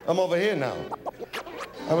I'm over here now.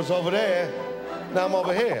 I was over there. Now I'm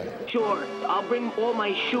over here. Sure, I'll bring all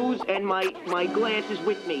my shoes and my glasses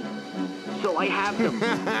with me, so I have them.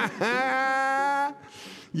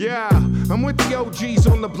 Yeah, I'm with the OGs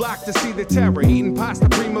on the block to see the terror. Eating pasta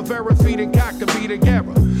primavera, feeding cockabee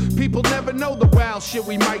together. People never know the wild shit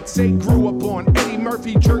we might say. Grew up on Eddie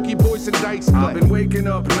Murphy, Jerky Boys, and Dice Clay. I've been waking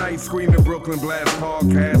up nights screaming Brooklyn Blast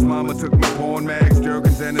podcast. Mama took my porn mags,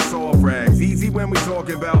 Jergens, and the soft rags. Easy when we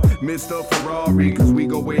talking about Mr. Ferrari, cause we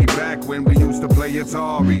go way back when we used to play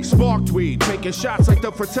Atari. Sparked weed, taking shots like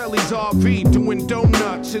the Fratelli's RV. Doing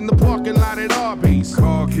donuts in the parking lot at Arby's.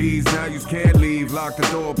 Car keys, now you can't leave. Lock the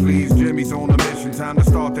door, please. Jimmy's on a mission. Time to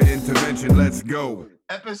start the intervention. Let's go.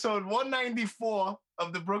 Episode 194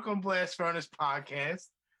 of the Brooklyn Blast Furnace podcast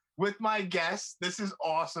with my guest. This is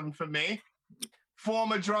awesome for me.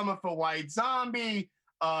 Former drummer for White Zombie.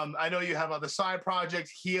 I know you have other side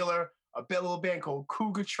projects, Healer, a little band called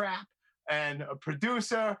Cougar Trap, and a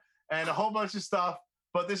producer, and a whole bunch of stuff.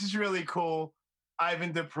 But this is really cool.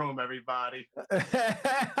 Ivan Prume, everybody.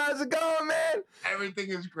 How's it going, man? Everything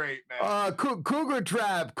is great, man. Cougar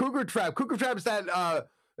Trap is that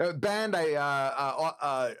band out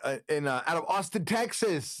of Austin,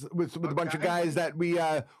 Texas, with a bunch of guys that we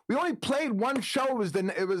only played one show.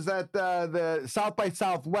 It was at the South by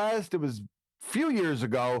Southwest. It was a few years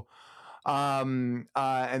ago, and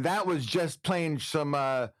that was just playing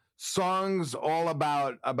some songs all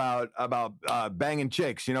about banging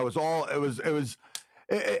chicks. You know, it was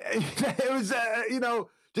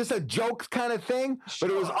just a joke kind of thing. Sure.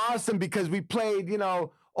 But it was awesome because we played,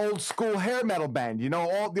 old school hair metal band,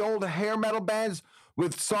 all the old hair metal bands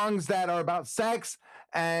with songs that are about sex.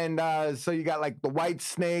 And so you got like the White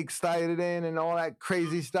Snake started in and all that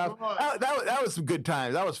crazy stuff. That was some good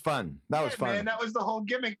times. That was fun. That was fun. Man, that was the whole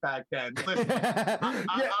gimmick back then. Listen,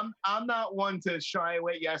 I'm not one to shy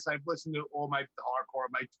away. Yes, I've listened to all my hardcore,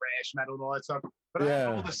 my thrash metal and all that stuff. But I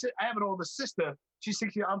have an older sister. She's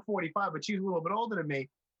 60. I'm 45, but she's a little bit older than me.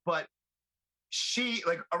 But she,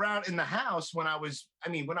 like, around in the house when I was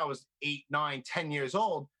 8, 9, 10 years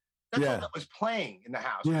old, that's all that was playing in the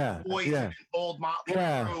house. Poison and old Motley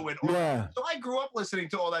Crue and all that. So I grew up listening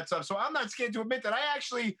to all that stuff. So I'm not scared to admit that I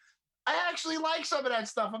actually like some of that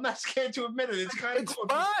stuff. I'm not scared to admit it. It's kind of cool.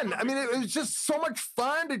 Fun. I mean, it was just so much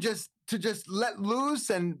fun to just let loose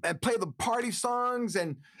and play the party songs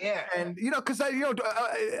and because a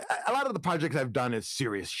lot of the projects I've done is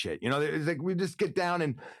serious shit. It's like we just get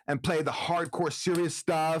down and play the hardcore serious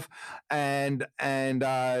stuff, and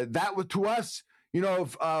that was to us.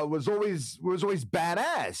 Was always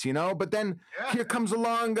badass, but then here comes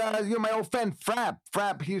along, my old friend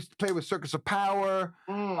Frap, he used to play with Circus of Power,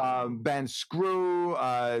 band Screw,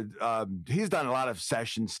 he's done a lot of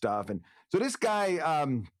session stuff. And so this guy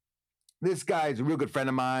is a real good friend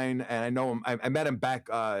of mine, and I know him, I met him back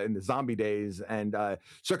in the zombie days, and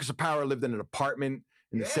Circus of Power lived in an apartment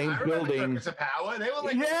in the same building. Circus of Power. They were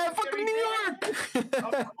like, fucking New York.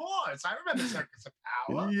 Of course, I remember Circus of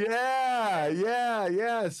Power.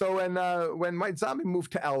 Yeah. So when White Zombie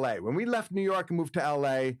moved to LA, when we left New York and moved to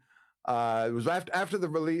LA, it was after the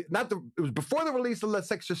release. It was before the release of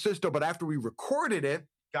Sexorcisto, but after we recorded it.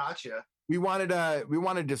 Gotcha. We wanted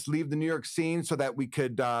to just leave the New York scene so that we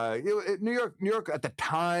could. New York at the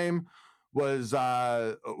time was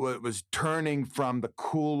turning from the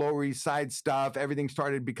cool Lower East Side stuff. Everything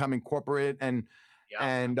started becoming corporate, and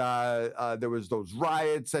there was those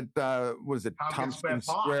riots at Tompkins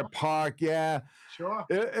Square Park. Yeah, sure.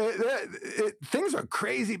 Things were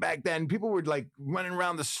crazy back then. People were like running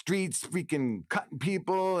around the streets, freaking cutting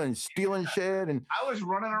people and stealing shit. And I was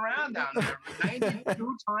running around down there.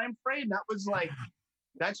 92 time frame.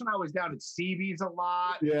 That's when I was down at CB's a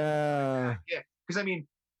lot. Yeah. Because I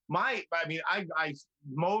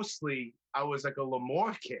mostly I was like a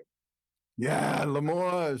Lemoore kid. Yeah,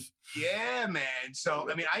 Lemoore's. Yeah, man. So,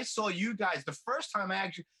 I saw you guys the first time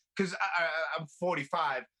because I'm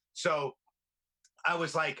 45. So I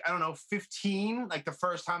was like, I don't know, 15, like the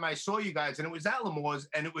first time I saw you guys. And it was at Lemoore's,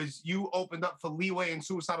 and it was you opened up for Leeway and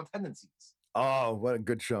Suicidal Tendencies. Oh, what a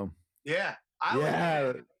good show. Yeah.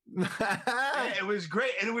 It was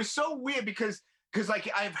great. And it was so weird because like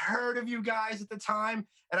I've heard of you guys at the time,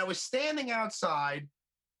 and I was standing outside,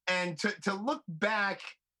 and to look back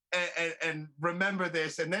and remember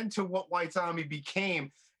this, and then to what White Zombie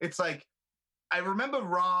became, it's like I remember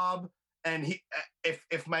Rob, and he,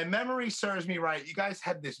 if my memory serves me right, you guys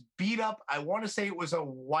had this beat up. I want to say it was a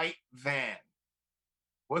white van.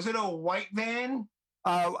 Was it a white van?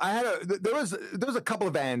 There was a couple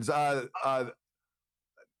of vans.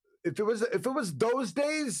 if it was those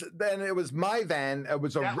days, then it was my van. It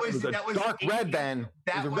was a dark red van.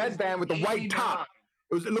 It was a red van with the white top.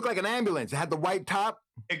 It looked like an ambulance. It had the white top.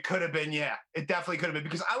 It could have been, yeah. It definitely could have been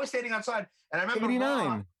because I was standing outside and I remember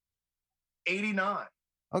 89. 89.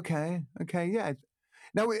 Okay, yeah.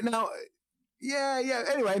 Now, yeah.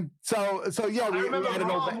 Anyway, so yeah, I remember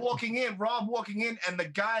Rob walking in, and the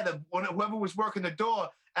guy, whoever was working the door,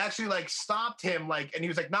 actually like stopped him, like, and he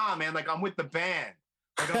was like, "Nah, man, like I'm with the band,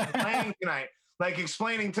 like I'm playing tonight," like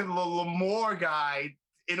explaining to the Lemoore guy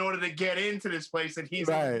in order to get into this place that he's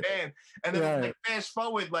in the band, and then like fast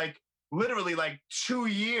forward, like literally like 2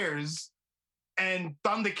 years, and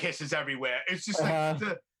Thunder Kisses everywhere. It's just like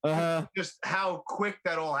just how quick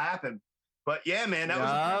that all happened. But yeah, man, that was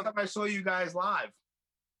the first time I saw you guys live.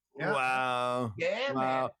 Yeah. Wow. Yeah,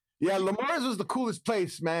 man. Yeah, Lemoore's was the coolest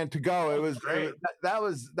place, man, to go. It was great. That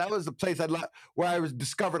was the place where I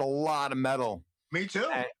discovered a lot of metal. Me too.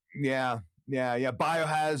 Yeah.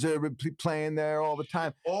 Biohazard would be playing there all the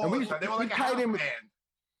time. They were like a house band.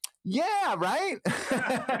 Yeah, right.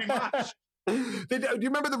 Pretty much. Do you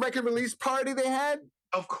remember the record release party they had?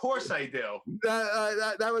 Of course I do.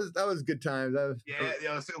 That was good times. So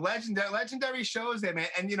legendary shows there, man.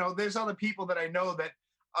 And there's other people that I know that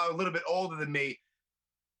are a little bit older than me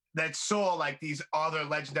that saw like these other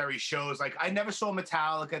legendary shows. Like I never saw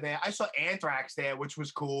Metallica there. I saw Anthrax there, which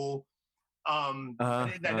was cool.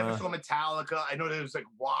 I never saw Metallica. I know there was like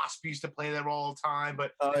Wasp used to play there all the time,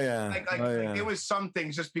 but there was some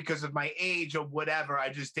things just because of my age or whatever,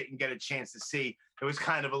 I just didn't get a chance to see. It was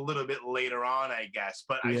kind of a little bit later on, I guess.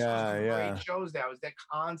 But I saw some great shows there. I was there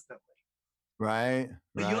constantly. Right.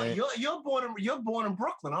 You're born in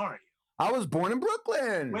Brooklyn, aren't you? I was born in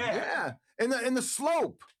Brooklyn. Where? Yeah, in the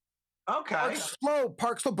Slope. Okay.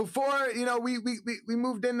 Park Slope. Before we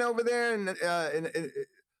moved in over there, and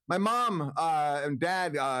my mom and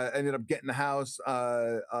dad ended up getting the house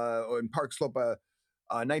in Park Slope,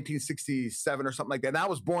 1967 or something like that. And I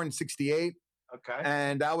was born in 68. Okay.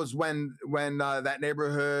 And that was when that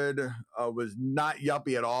neighborhood was not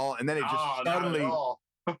yuppie at all. And then it just suddenly,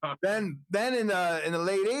 then in the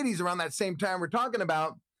late 80s, around that same time we're talking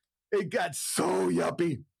about, it got so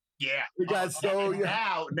yuppie. Yeah. It got so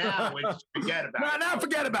now we just forget about it. Now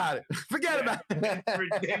forget about it. Forget about it. It's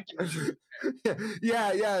ridiculous.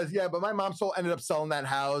 Yeah. But my mom ended up selling that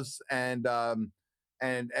house, and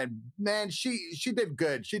man, she did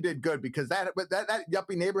good. She did good because that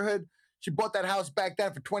yuppie neighborhood. She bought that house back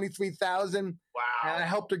then for $23,000. Wow. And I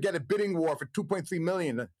helped her get a bidding war for $2.3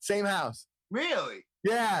 million. Same house. Really?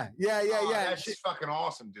 Yeah. That's just fucking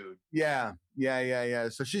awesome, dude. Yeah.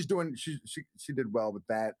 So she's doing. She did well with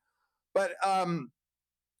that. But I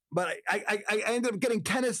ended up getting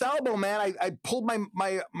tennis elbow, man. I pulled my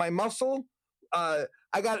muscle.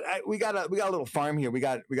 We got a little farm here. We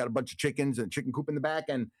got a bunch of chickens and chicken coop in the back,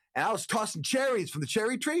 and I was tossing cherries from the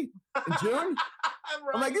cherry tree in June.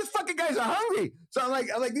 Right. I'm like, these fucking guys are hungry. So I'm like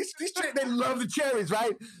these they love the cherries,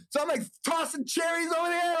 right? So I'm like tossing cherries over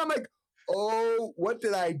there. I'm like, oh, what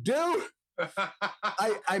did I do?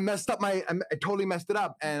 I messed up I totally messed it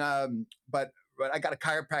up. And but I got a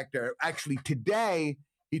chiropractor. Actually, today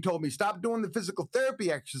he told me stop doing the physical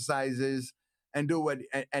therapy exercises and do what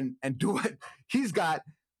he's got.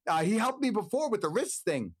 He helped me before with the wrist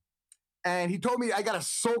thing. And he told me I got to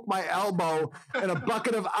soak my elbow in a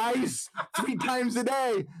bucket of ice 3 times a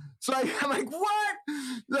day. So I'm like, what?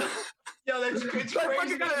 Yo, it's crazy.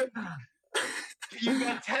 You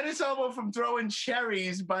got tennis elbow from throwing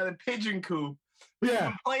cherries by the pigeon coop. Yeah.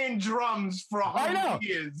 You're playing drums for 100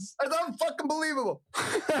 years. That's unfucking believable.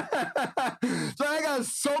 So I got to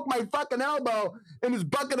soak my fucking elbow in this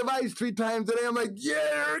bucket of ice 3 times a day. I'm like,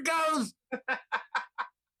 yeah, here it goes.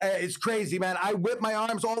 It's crazy, man. I whip my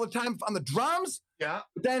arms all the time on the drums. Yeah.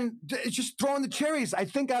 But then it's just throwing the cherries. I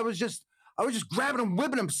think I was just grabbing them,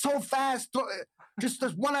 whipping them so fast, just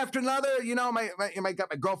one after another. I got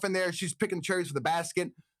my girlfriend there. She's picking cherries for the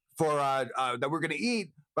basket for that we're gonna eat.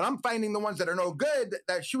 But I'm finding the ones that are no good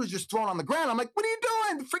that she was just throwing on the ground. I'm like, what are you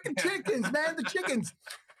doing? The freaking chickens, man, the chickens.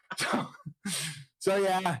 So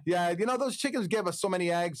yeah. Those chickens give us so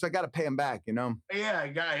many eggs. So I got to pay them back. Yeah,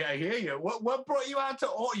 I hear you. What brought you out to?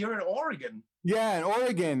 You're in Oregon. Yeah, in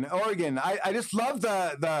Oregon. I just love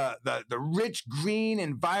the rich green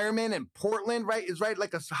environment, and Portland, right, is right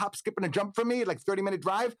like a hop, skip, and a jump for me, like 30-minute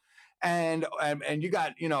drive. And you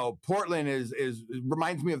got, Portland is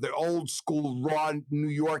reminds me of the old school raw New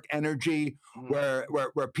York energy, where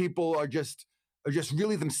people are just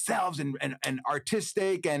really themselves and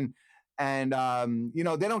artistic and they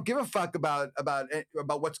don't give a fuck about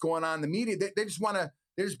what's going on in the media. They just want to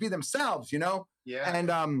just be themselves,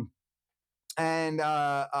 Yeah. and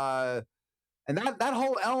that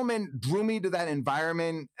whole element drew me to that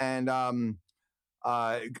environment. And because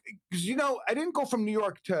I didn't go from New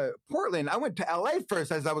York to Portland. I went to LA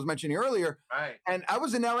first, as I was mentioning earlier. Right. And I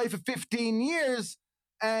was in LA for 15 years,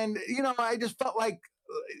 and I just felt like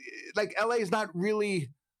LA is not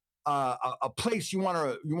really a place you want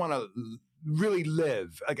to really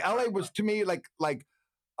live. Like LA was to me like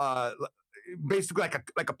basically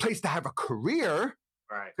like a place to have a career,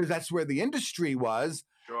 right? Because that's where the industry was.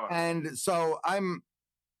 Sure. And so I'm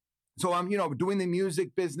doing the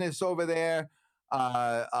music business over there.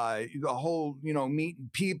 The whole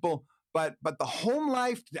meeting people, but the home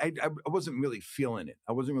life, I wasn't really feeling it.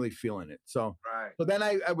 So right. So then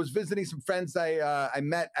I was visiting some friends I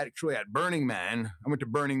met actually at Burning Man. I went to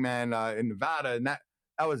Burning Man in Nevada, and that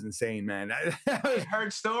was insane, man. I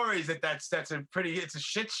heard stories it's a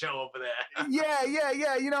shit show over there. yeah.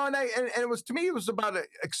 And it was, to me, it was about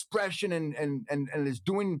expression and it's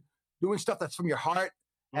doing stuff that's from your heart.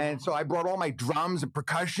 Mm-hmm. And so I brought all my drums and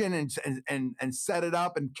percussion and set it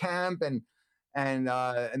up and camp and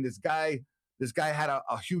this guy had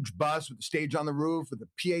a huge bus with a stage on the roof with a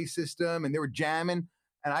PA system, and they were jamming.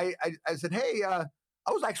 And I said, hey, I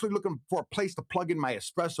was actually looking for a place to plug in my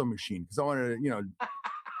espresso machine because I wanted to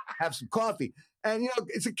have some coffee. And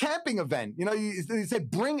it's a camping event. They say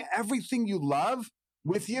bring everything you love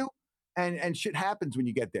with you, and shit happens when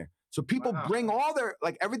you get there. So people bring all their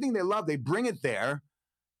everything they love, they bring it there.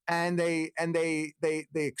 And they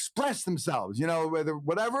express themselves,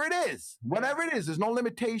 whatever it is, there's no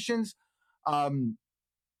limitations. And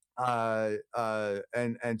so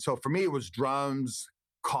for me, it was drums,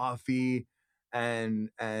 coffee, and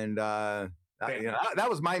that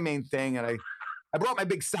was my main thing. And I brought my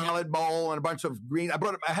big salad bowl and a bunch of green. I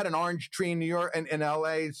had an orange tree in New York and in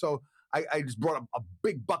LA. So I just brought a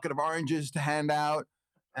big bucket of oranges to hand out,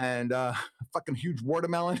 and a fucking huge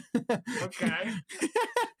watermelon. Okay.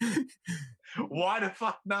 Why the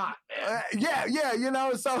fuck not? Yeah.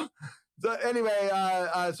 So anyway,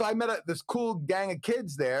 so I met this cool gang of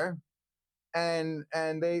kids there, and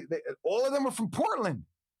they all of them were from Portland.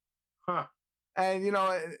 Huh. And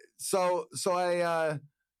so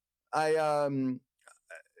I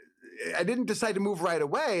didn't decide to move right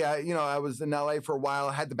away. I was in LA for a while.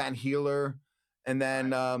 I had the band Healer, and then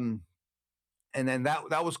that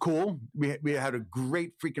was cool. We had a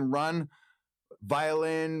great freaking run.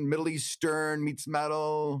 Violin, Middle Eastern meets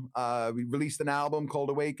metal. We released an album called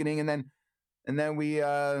Awakening, and then we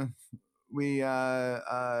kind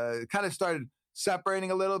of started separating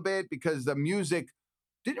a little bit because the music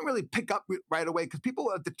didn't really pick up right away, because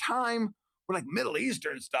people at the time were like, Middle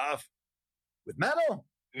Eastern stuff with metal?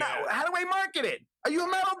 Yeah. No, how do I market it? Are you a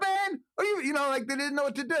metal band? Are you they didn't know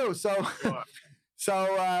what to do. So sure.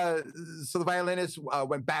 So the violinist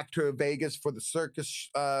went back to Vegas for the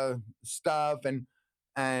circus stuff, and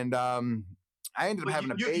I ended up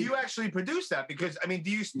having a baby. You actually produced that, because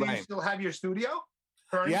do you still have your studio?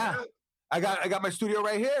 Yeah, I got my studio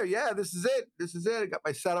right here. Yeah, this is it. I got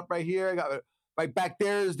my setup right here. I got right back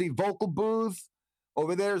there is the vocal booth.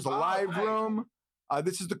 Over there is a live room.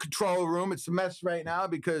 This is the control room. It's a mess right now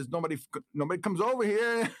because nobody comes over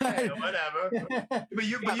here. Yeah, whatever. But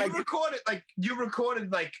you recorded a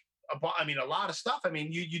lot of stuff.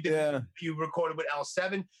 You did. Yeah. You recorded with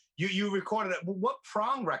L7. You recorded it. What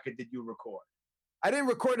Prong record did you record? I didn't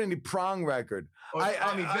record any Prong record.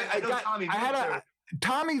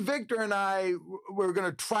 Tommy Victor and I were going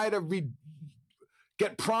to try to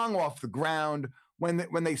get Prong off the ground when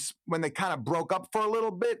they kind of broke up for a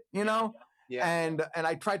little bit, Yeah. And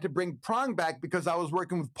I tried to bring Prong back because I was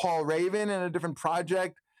working with Paul Raven in a different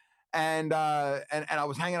project, and I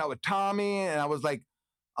was hanging out with Tommy, and I was like,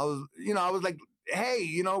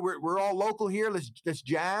 hey, we're all local here. Let's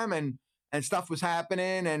jam, and stuff was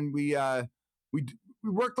happening, and we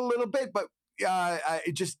worked a little bit, but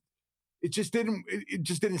it just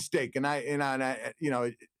didn't stick, and I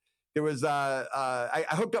there was I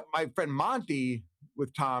hooked up my friend Monty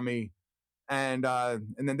with Tommy. And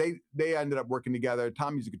then they ended up working together.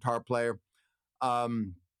 Tommy's a guitar player. I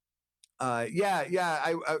at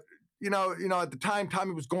the time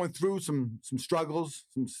Tommy was going through some struggles,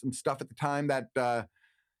 some stuff at the time that I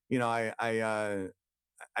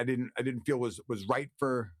didn't feel was right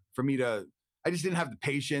for me to. I just didn't have the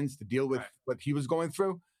patience to deal with what he was going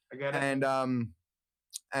through. I get it.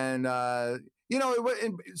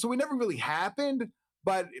 So we never really happened,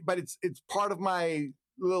 but it's part of my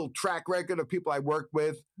little track record of people I worked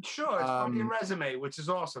with. Sure, it's on your resume, which is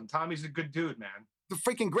awesome. Tommy's a good dude, man. The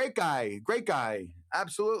freaking great guy,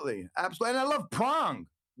 absolutely. And I love Prong.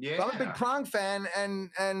 Yeah, so I'm a big Prong fan,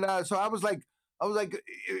 and so I was like, I was like,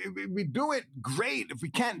 if we do it, great. If we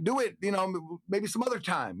can't do it, maybe some other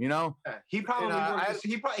time, Yeah. He probably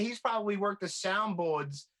he's probably worked the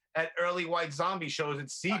soundboards at early White Zombie shows at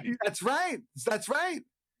CB. That's right.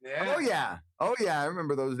 Yeah. Oh yeah. I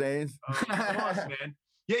remember those days. Of course, man.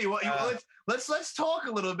 Yeah, let's talk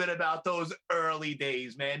a little bit about those early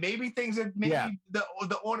days, man. Maybe things that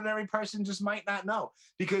the ordinary person just might not know.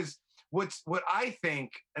 Because what I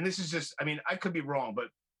think, and this is just, I mean, I could be wrong, but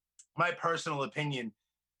my personal opinion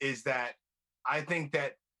is that I think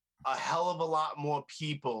that a hell of a lot more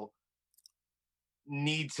people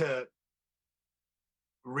need to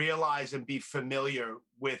realize and be familiar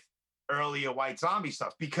with earlier White Zombie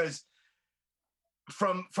stuff, because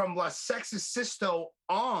from La Sexorcisto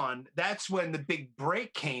on, that's when the big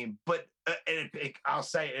break came. But I'll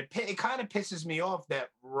say it kind of pisses me off that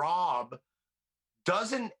Rob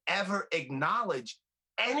doesn't ever acknowledge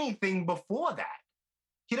anything before that.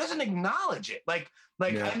 He doesn't acknowledge it. Like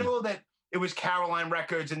I know that it was Caroline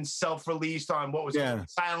Records and self-released on what was it,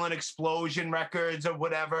 Silent Explosion Records or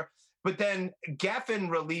whatever. But then Geffen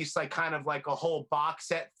released kind of a whole box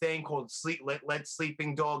set thing called Let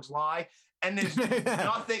Sleeping Dogs Lie. And there's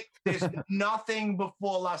nothing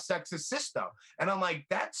before La Sexorcisto. And I'm like,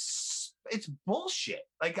 it's bullshit.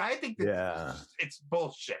 I think it's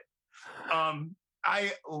bullshit.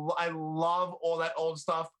 I love all that old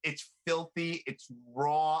stuff. It's filthy. It's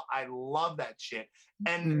raw. I love that shit.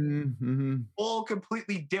 And all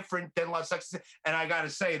completely different than La Sexorcisto. And I got to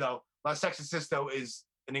say, though, La Sexorcisto is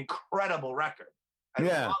an incredible record. I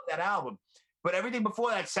love that album. But everything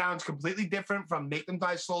before that sounds completely different. From Make Them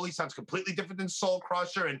Die Slowly sounds completely different than Soul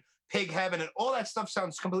Crusher and Pig Heaven. And all that stuff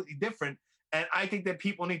sounds completely different. And I think that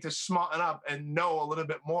people need to smarten up and know a little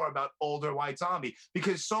bit more about older White Zombie.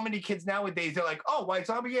 Because so many kids nowadays, they're like, oh, White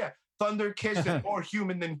Zombie, yeah. Thunder Kiss and More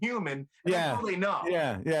Human Than Human. And that's all they know.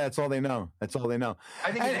 Yeah, that's all they know. That's all they know.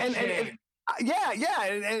 I think it's a shame.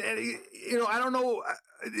 I don't know.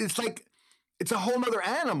 It's like, it's a whole nother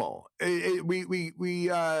animal. We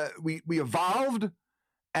evolved,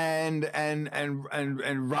 and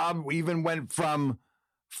Rob even went from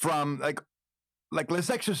like La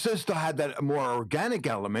Sexorcisto had that more organic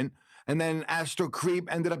element, and then Astro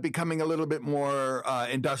Creep ended up becoming a little bit more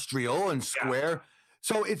industrial and square. Yeah.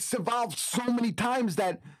 So it's evolved so many times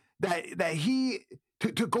that he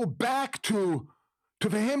to go back to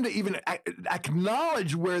for him to even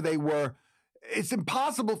acknowledge where they were. It's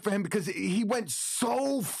impossible for him because he went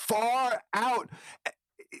so far out,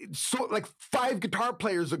 so 5 guitar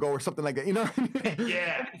players ago or something like that,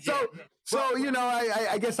 Yeah. So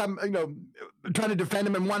I guess I'm trying to defend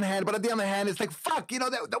him in one hand, but on the other hand, it's like fuck,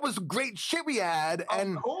 that was great shit we had,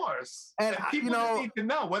 and of course, and people need to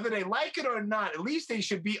know whether they like it or not. At least they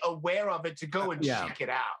should be aware of it to go and check it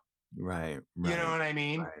out. Right. You know what I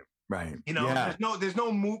mean? Right. There's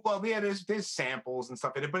no move. Well, yeah, there's samples and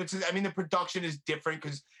stuff in it, but the production is different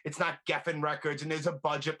because it's not Geffen Records, and there's a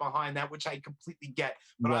budget behind that, which I completely get.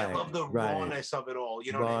 But I love the rawness of it all.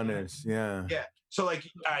 Rawness, what I mean? Yeah. So, all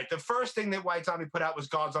right, the first thing that White Zombie put out was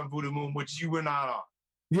Gods on Voodoo Moon, which you were not on.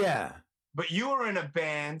 Yeah. But you were in a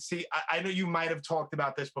band. See, I know you might have talked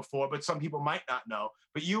about this before, but some people might not know.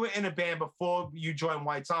 But you were in a band before you joined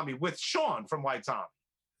White Zombie with Sean from White Zombie.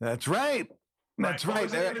 That's right. That's right.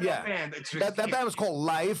 That band was called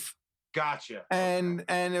Life. Gotcha. And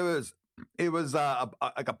it was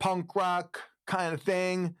like a punk rock kind of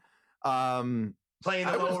thing. Playing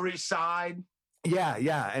the Lower East Side.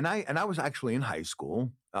 Yeah. And I was actually in high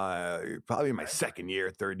school, probably in my second year,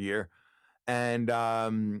 third year. And I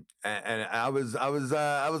was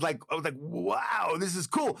like, wow, this is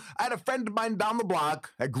cool. I had a friend of mine down the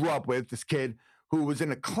block I grew up with, this kid who was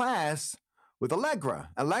in a class with Allegra.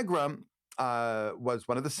 Allegra was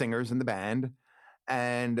one of the singers in the band,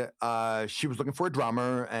 and she was looking for a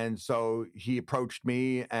drummer, and so he approached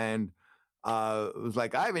me and was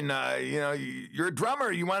like, Ivan, you're a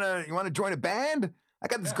drummer. You wanna join a band? I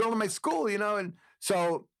got this girl in my school, and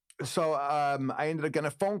so I ended up getting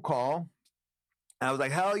a phone call, and I was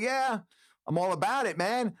like, hell yeah, I'm all about it,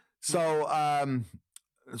 man. So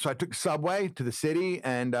I took subway to the city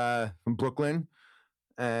and from Brooklyn,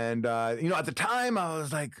 and at the time I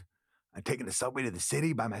was like, I'm taking the subway to the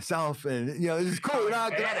city by myself, and this is cool. Yeah.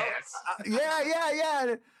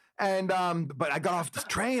 And but I got off this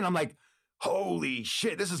train. I'm like, holy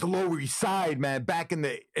shit, this is the Lower East Side, man. Back in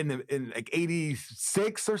like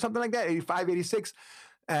 86 or something like that, 85, 86.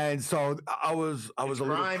 And so I was a little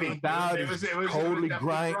freaked out. It was totally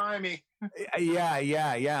grimy.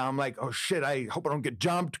 Yeah. I'm like, oh shit, I hope I don't get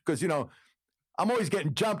jumped because I'm always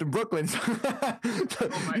getting jumped in Brooklyn. So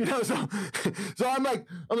I'm like,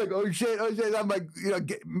 oh shit. I'm like,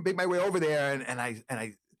 make my way over there, and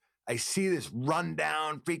I see this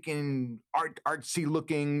rundown, freaking artsy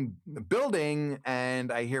looking building,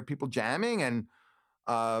 and I hear people jamming, and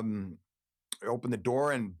I open the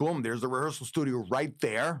door, and boom, there's the rehearsal studio right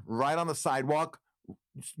there, right on the sidewalk.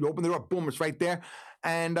 You open the door, boom, it's right there,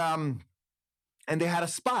 and they had a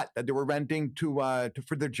spot that they were renting for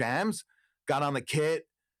their jams. Got on the kit,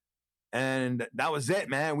 and that was it,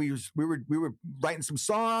 man. We were writing some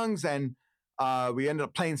songs, and we ended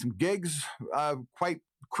up playing some gigs quite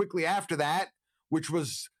quickly after that, which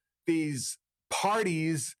was these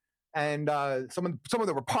parties, and some of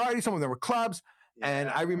them were parties, some of them were clubs. Yeah. And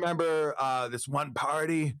I remember this one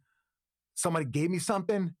party, somebody gave me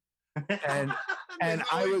something, and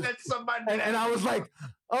I was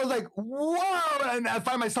like, whoa! And I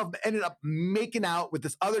find myself ended up making out with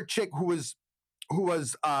this other chick who was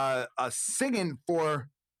singing for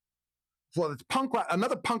this punk rock,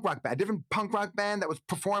 another punk rock band, different punk rock band that was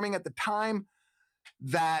performing at the time.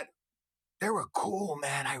 That they were cool,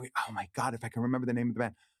 man. Oh my God, if I can remember the name of the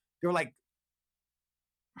band, they were like,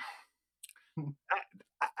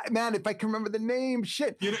 man, if I can remember the name,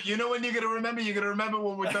 shit. You know when you're gonna remember? You're gonna remember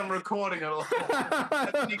when we're done recording it.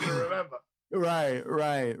 That's when you're gonna remember. Right.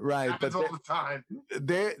 Happens all the time.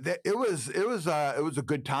 It was a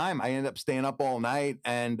good time. I ended up staying up all night,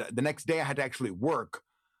 and the next day I had to actually work.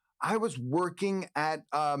 I was working at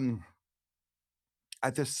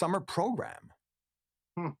this summer program.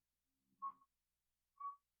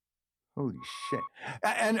 Holy shit!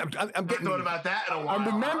 And I'm getting thought about that in a while. I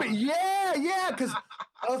remember, yeah, because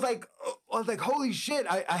I was like, holy shit!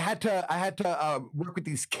 I had to work with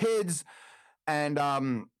these kids, and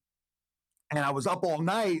I was up all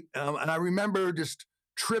night, and I remember just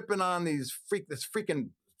tripping on this freaking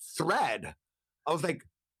thread. I was like,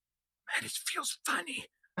 man, this feels funny.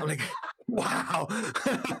 I'm like, wow.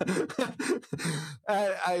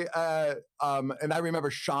 And I remember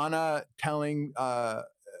Shauna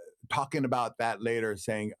talking about that later,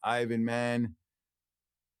 saying, Ivan, man,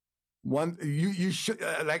 you should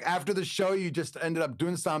like after the show, you just ended up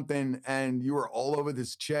doing something, and you were all over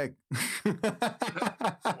this chick.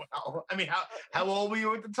 Well, I mean, how old were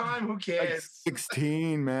you at the time? Who cares? Like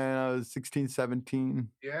 16, man. I was 16, 17.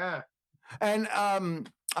 Yeah. And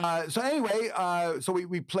so anyway, so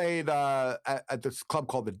we played at this club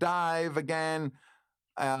called The Dive again.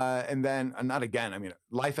 And then not again. I mean,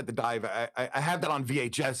 Life at the Dive. I have that on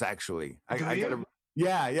VHS actually. I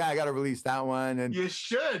gotta release that one. And you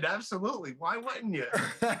should absolutely. Why wouldn't you?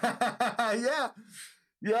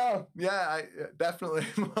 yeah. I definitely.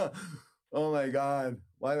 Oh my God,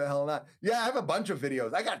 why the hell not? Yeah, I have a bunch of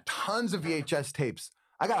videos. I got tons of VHS tapes.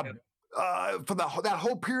 I got for that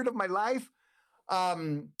whole period of my life.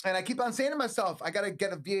 And I keep on saying to myself, I gotta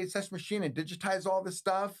get a VHS machine and digitize all this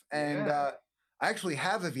stuff. And I actually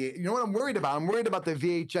have a VHS. You know what I'm worried about? I'm worried about the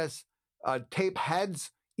VHS tape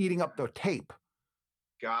heads eating up the tape.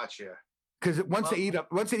 Gotcha. Because once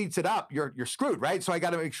it eats it up, you're screwed, right? So I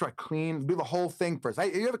got to make sure I do the whole thing first.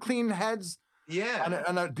 You ever clean heads? Yeah.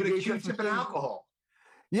 On a Q-tip and alcohol.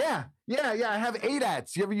 Yeah. I have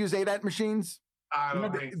ADATs. You ever use ADAT machines? I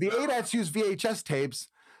don't think the ADATs use VHS tapes,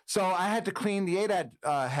 so I had to clean the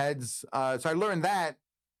ADAT heads. So I learned that.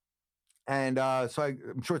 And so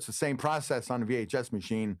I'm sure it's the same process on a VHS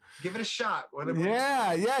machine. Give it a shot.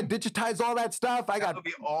 Yeah. Digitize all that stuff. That would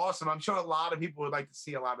be awesome. I'm sure a lot of people would like to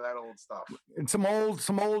see a lot of that old stuff. And some old,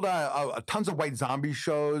 tons of White Zombie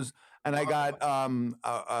shows. And I got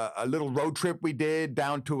a little road trip we did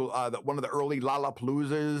down to one of the early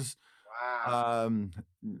Lollapaloozas. Wow.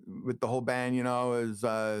 With the whole band, we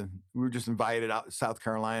were just invited out to South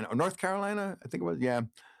Carolina or North Carolina, I think it was. Yeah.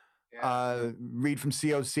 Reed from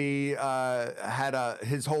COC had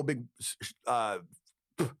his whole big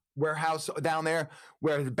warehouse down there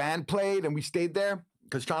where his band played, and we stayed there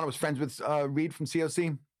because Shauna was friends with Reed from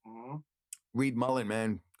COC. Mm-hmm. Reed Mullen,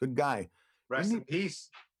 man, good guy. Rest in peace.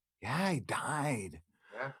 Yeah, he died.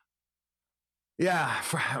 Yeah.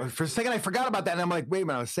 For a second I forgot about that, and I'm like, wait a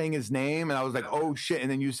minute, I was saying his name, and I was like, oh shit, and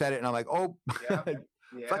then you said it, and I'm like, oh,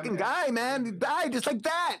 fucking guy, man, he died just like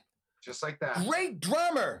that. Just like that. Great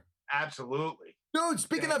drummer. Absolutely. Dude,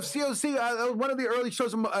 speaking of COC, one of the early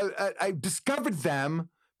shows, I discovered them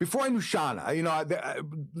before I knew Shauna.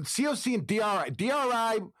 COC and DRI. DRI,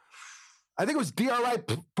 I think it was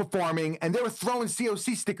DRI performing, and they were throwing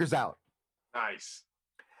COC stickers out. Nice.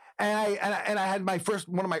 And I had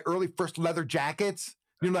one of my early first leather jackets,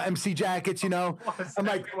 MC jackets, I'm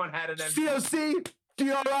like, everyone had an COC,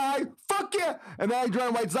 DRI, fuck yeah. And then I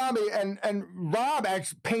joined White Zombie, and Rob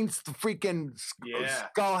actually paints the freaking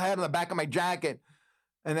skull head on the back of my jacket.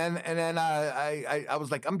 And then I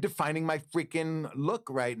was like, I'm defining my freaking look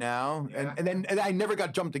right now. Yeah. And then I never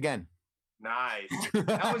got jumped again. Nice.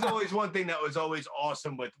 That was always one thing that was always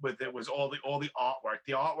awesome with it was all the artwork.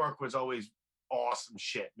 The artwork was always awesome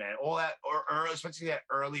shit, man. All that, or especially that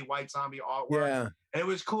early White Zombie artwork. Yeah. And it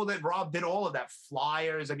was cool that Rob did all of that.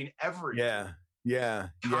 Flyers. I mean, everything. Yeah.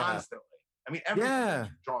 Constantly. I mean, everything was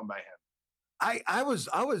drawn by him. I was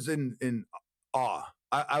in awe.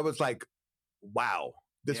 I was like, wow,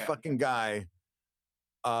 this fucking guy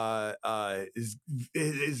is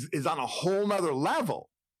on a whole nother level.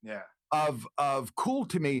 Yeah. Of cool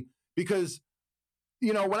to me, because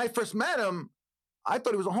when I first met him, I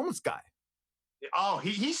thought he was a homeless guy. Oh,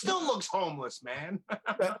 he still looks homeless, man.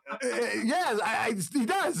 Yeah, he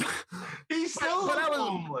does. He still looks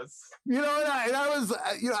homeless. And I was,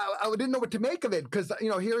 I didn't know what to make of it, because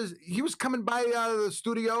he was coming by the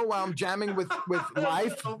studio while I'm jamming with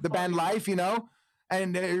Life, so the band Life,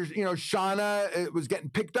 and there's, Shauna was getting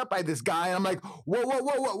picked up by this guy, and I'm like, whoa, wait,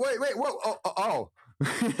 whoa, oh.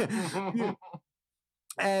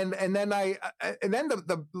 and then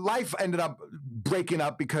the Life ended up breaking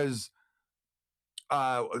up because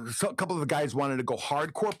a couple of the guys wanted to go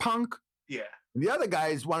hardcore punk. Yeah. And the other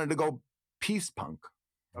guys wanted to go peace punk.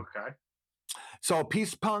 Okay. So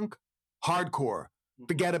peace punk, hardcore,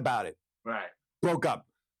 forget about it. Right. Broke up.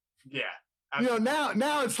 Yeah.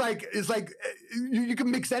 Now it's like you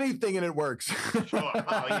can mix anything and it works. Sure.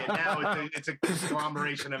 Oh yeah. Now it's a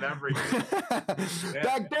conglomeration of everything. Yeah.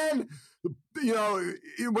 Back then,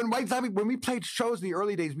 when we played shows in the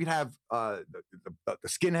early days, we'd have the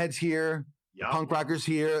skinheads here, the punk rockers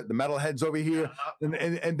here, the metalheads over here,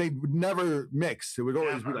 and they would never mix. It would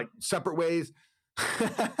always be like separate ways.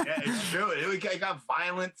 Yeah, it's true. It got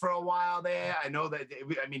violent for a while there. I know that.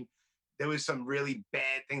 There was some really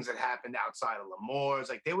bad things that happened outside of L'Amour's.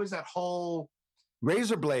 Like, there was that whole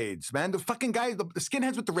razor blades, man. The fucking guys, the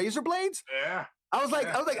skinheads with the razor blades. Yeah. I was like,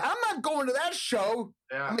 I'm not going to that show.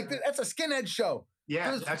 Yeah. I'm like, that's a skinhead show.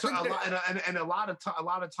 Yeah, that's what, a lot of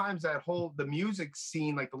times that the music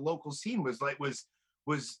scene, like the local scene, was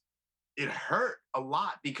it hurt a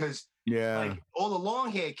lot, because like all the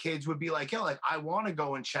long hair kids would be like, yo, like I want to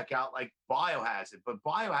go and check out like Biohazard, but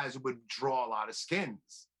Biohazard would draw a lot of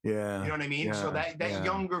skins. Yeah. You know what I mean? So that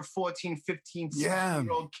younger 14, 15,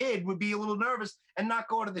 16-year-old kid would be a little nervous and not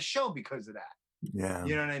go to the show because of that. Yeah.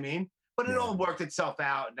 You know what I mean? But it all worked itself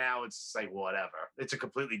out. Now it's like, whatever. It's a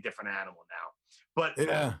completely different animal now. But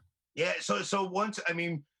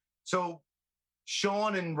so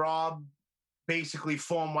Sean and Rob basically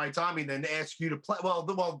formed White Zombie, then asked you to play.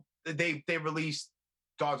 Well, they released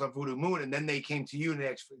Dogs on Voodoo Moon, and then they came to you and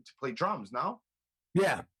asked to play drums, no?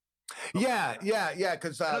 Yeah. Okay. Yeah.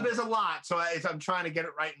 Because there's a lot, so I'm trying to get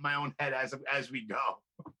it right in my own head as we go.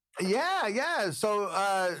 Yeah. So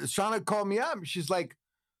Shauna called me up. She's like,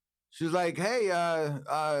 hey,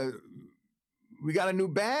 we got a new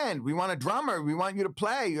band. We want a drummer. We want you to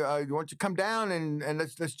play. You want you to come down and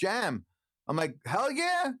let's jam. I'm like, hell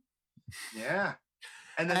yeah. Yeah.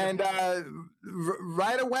 And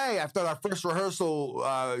right away after our first rehearsal,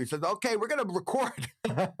 he said, "Okay, we're gonna record."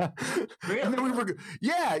 Really? And then we were,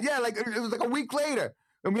 like it was like a week later,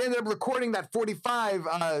 and we ended up recording that 45,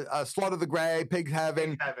 Slaughter the Gray, Pig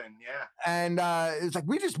Heaven. Pig Heaven, yeah. And it's like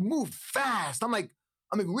we just moved fast. I'm like,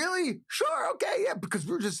 really? Sure, okay, yeah, because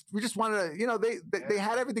we just wanted to, they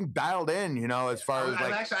had everything dialed in, as far as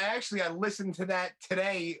like. I listened to that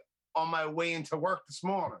today on my way into work this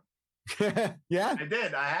morning. Yeah, I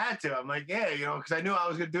did. I had to. I'm like, because I knew I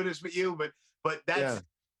was going to do this with you, but that's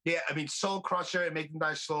Soul Crusher and Make Them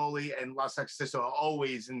Die Slowly and La Sexorcisto are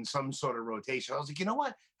always in some sort of rotation. I was like, you know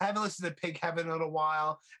what? I haven't listened to Pig Heaven in a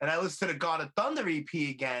while, and I listened to the God of Thunder EP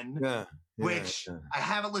again, which I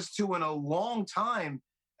haven't listened to in a long time,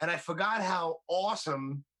 and I forgot how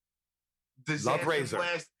awesome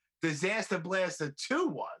Disaster Blaster 2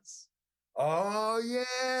 was. Oh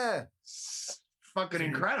yeah. Fucking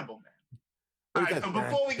incredible, man. All right, so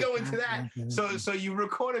before we go into that, so you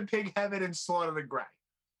recorded Pig Heaven and Slaughter the Gray.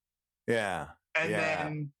 Yeah. And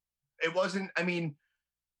then it wasn't, let me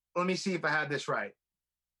see if I had this right.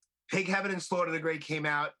 Pig Heaven and Slaughter the Gray came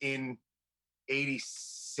out in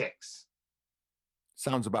 86.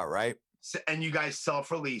 Sounds about right. So, and you guys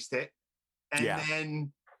self-released it.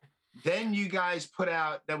 And then you guys put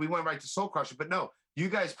out, that we went right to Soul Crusher, but no, you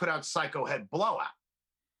guys put out Psycho Head Blowout.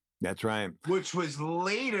 That's right. Which was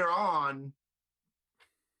later on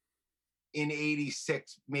in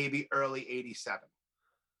 86, maybe early 87.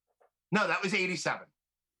 No, that was 87.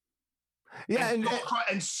 Yeah,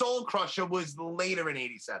 and Soul Crusher was later in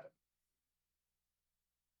 '87.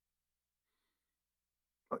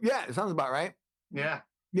 Yeah, it sounds about right. Yeah.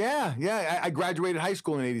 Yeah. I graduated high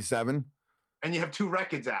school in '87. And you have 2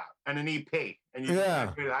 records out and an EP, and you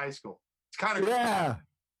graduated high school. It's kind of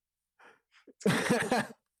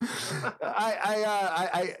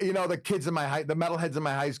I the kids in the metalheads in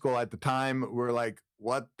my high school at the time were like,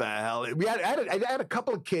 what the hell? I had a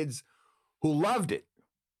couple of kids who loved it.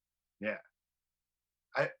 Yeah.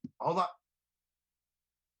 Hold on.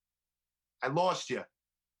 I lost you.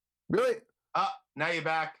 Really? Now you're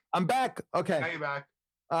back. I'm back. Okay. Now you're back.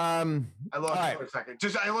 I lost you for a second.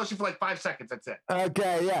 I lost you for like 5 seconds. That's it.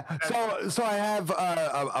 Okay, yeah. So I have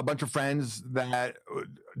a bunch of friends that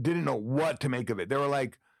didn't know what to make of it. They were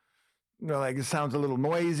like, it sounds a little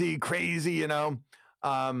noisy, crazy,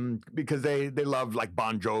 because they loved like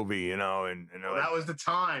Bon Jovi, and that was the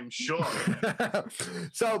time, sure.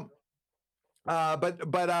 So,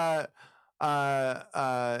 but I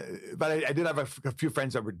did have a few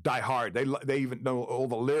friends that were diehard. They even know all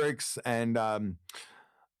the lyrics, and I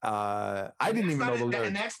didn't even know the lyrics.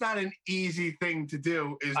 And that's not an easy thing to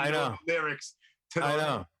do. Is know the lyrics to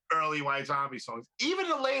the early White Zombie songs, even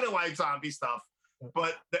the later White Zombie stuff.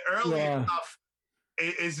 But the early stuff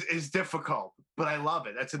is difficult. But I love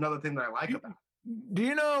it. That's another thing that I like about it. Do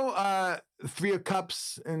you know 3 of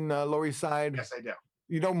Cups in Lower East Side? Yes, I do.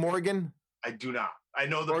 You know Morgan? I do not. I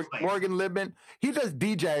know the place. Morgan Libman. He does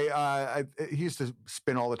DJ. He used to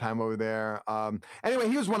spin all the time over there. Anyway,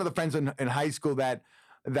 he was one of the friends in high school that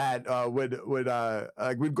we'd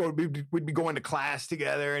be going to class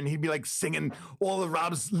together, and he'd be like singing all of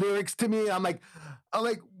Rob's lyrics to me. I'm like,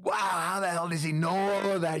 wow, how the hell does he know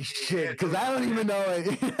all of that shit? Because I don't even know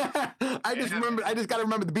it. I just got to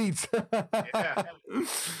remember the beats. Yeah.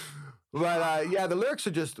 But the lyrics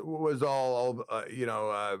was all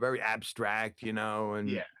very abstract, and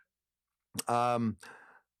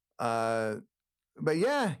but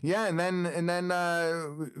and then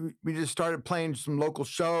we just started playing some local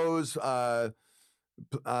shows, playing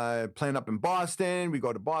up in Boston. We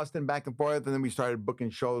go to Boston back and forth, and then we started booking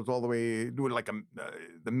shows all the way doing like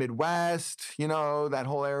the Midwest, that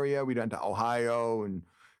whole area. We went to Ohio and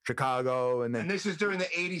Chicago, and this is during the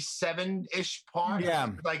 '87-ish part,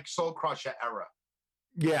 like Soul Crusher era.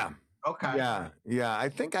 Yeah. Okay. Yeah. I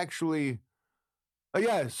think actually,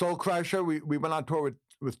 Soul Crusher. We went on tour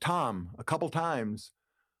with Tom a couple times.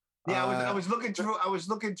 Yeah, I was looking through. I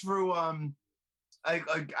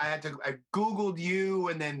Googled you,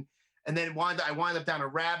 and then I wind up down a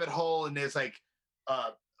rabbit hole, and there's like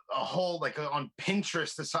a whole like on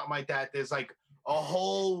Pinterest or something like that. There's like a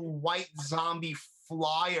whole White Zombie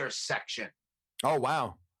flyer section. Oh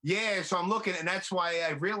wow. Yeah, so I'm looking, and that's why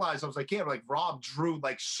I realized I was like, like Rob drew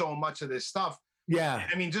like so much of this stuff. Yeah,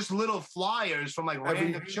 I mean, just little flyers from like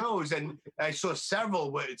random shows, and I saw several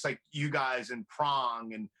where it's like you guys and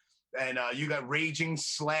Prong, and you got Raging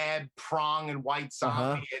Slab, Prong, and White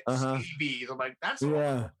Zombie at Stevie's. I'm like, that's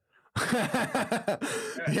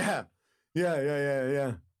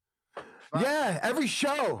Yeah, every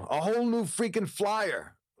show, a whole new freaking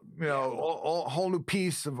flyer. A whole new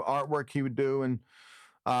piece of artwork he would do, and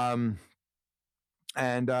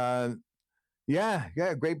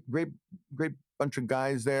great bunch of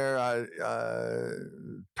guys there.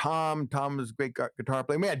 Tom was a great guitar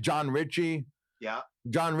player. We had John Ritchie. Yeah,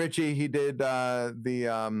 John Ritchie. He did the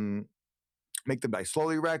Make Them Die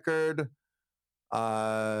Slowly record.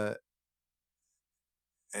 And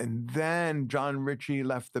then John Ritchie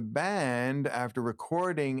left the band after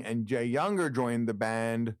recording, and Jay Younger joined the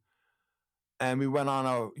band. And we went on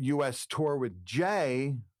a U.S. tour with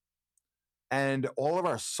Jay, and all of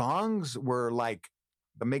our songs were like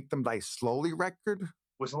the Make Them Die Slowly record.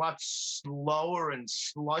 Was a lot slower and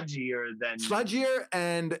sludgier than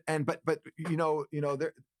but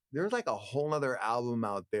there's like a whole other album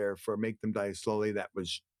out there for Make Them Die Slowly that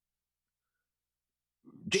was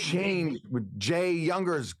changed with Jay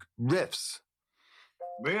Younger's riffs.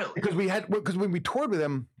 Really? Because when we toured with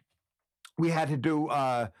him, we had to do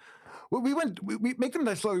Make Them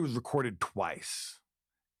Die Slowly was recorded twice.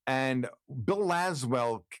 And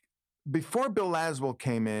before Bill Laswell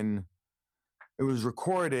came in, it was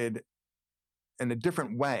recorded in a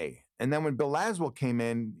different way. And then when Bill Laswell came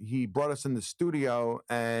in, he brought us in the studio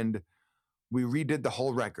and we redid the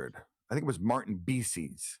whole record. I think it was Martin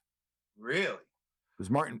Biese's. Really? It was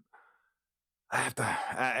Martin. Why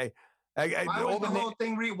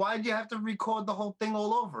did you have to record the whole thing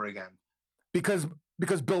all over again? Because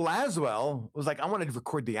Bill Laswell was like, I want to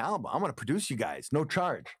record the album. I want to produce you guys, no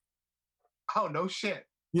charge. Oh, no shit.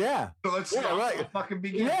 Yeah. So let's start right. the fucking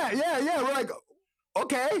beginning. Yeah. We're like,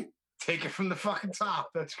 okay. Take it from the fucking top.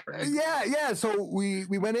 That's crazy. Yeah. So we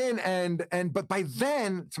went in but by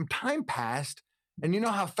then some time passed, and you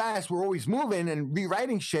know how fast we're always moving and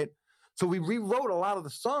rewriting shit. So we rewrote a lot of the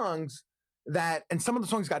songs and some of the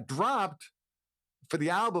songs got dropped for the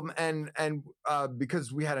album, and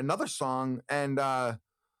because we had another song, and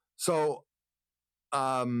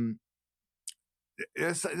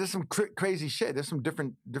there's some crazy shit. There's some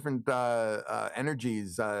different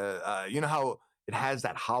energies. You know how it has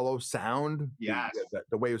that hollow sound. Yes.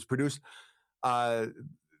 The way it was produced. The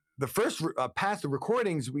first pass of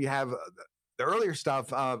recordings we have, the earlier stuff.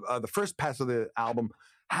 The first pass of the album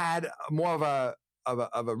had more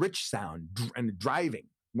of a rich sound and driving,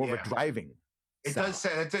 more of a driving. It sound. does say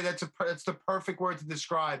that's the perfect word to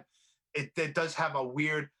describe it. It does have a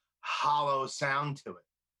weird hollow sound to it.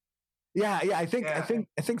 Yeah. I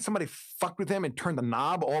think somebody fucked with him and turned the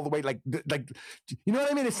knob all the way, like you know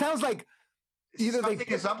what I mean? It sounds like either something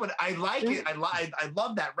is up with. I like it. I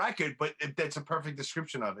love that record, but that's a perfect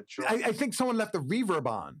description of it. Sure. I think someone left the reverb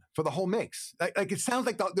on for the whole mix. Like it sounds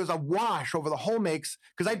like there's a wash over the whole mix,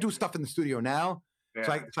 because I do stuff in the studio now,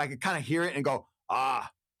 so I can kind of hear it and go,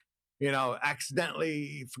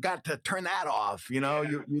 accidentally forgot to turn that off. You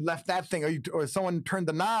left that thing, or someone turned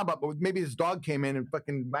the knob up, or maybe his dog came in and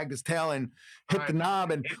fucking wagged his tail and hit the knob,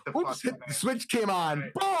 and the switch came on.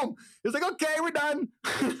 Right. Boom! It's like, okay, we're done.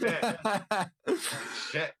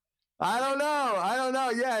 Shit. I don't know.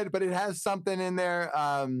 Yeah, but it has something in there.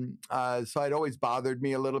 So it always bothered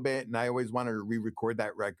me a little bit, and I always wanted to re-record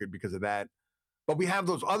that record because of that. But we have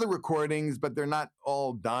those other recordings, but they're not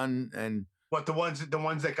all done. And what, the ones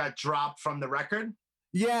that got dropped from the record?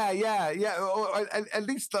 Yeah. Or at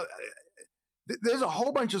least there's a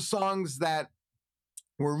whole bunch of songs that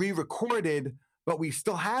were re-recorded, but we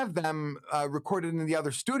still have them recorded in the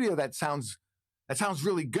other studio. That sounds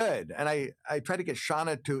really good. And I tried to get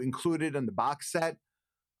Shauna to include it in the box set.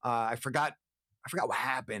 I forgot what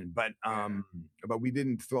happened, but we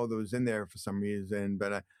didn't throw those in there for some reason.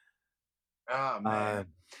 But oh man.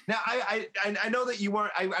 Now I know that you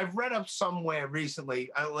weren't. I've read up somewhere recently,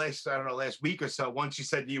 last week or so. Once you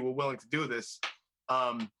said you were willing to do this,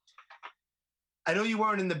 I know you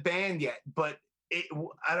weren't in the band yet, but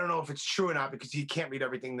I don't know if it's true or not, because you can't read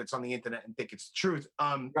everything that's on the internet and think it's the truth.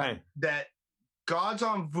 Right. That Gods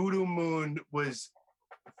on Voodoo Moon was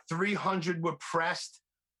 300 were pressed,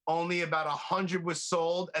 only about 100 was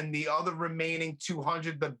sold, and the other remaining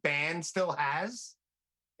 200 the band still has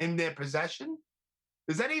in their possession.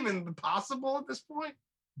 Is that even possible at this point?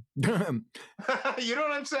 You know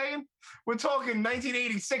what I'm saying? We're talking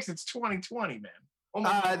 1986. It's 2020, man. Oh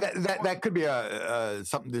that could be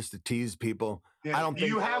something just to tease people. Yeah. I don't think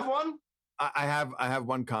you have one. I have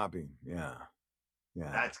one copy. Yeah.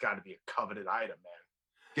 That's got to be a coveted item, man.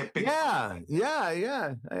 Get big.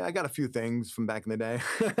 Yeah. I got a few things from back in the day.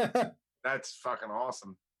 That's fucking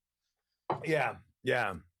awesome. Yeah.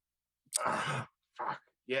 Fuck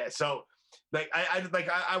yeah. So.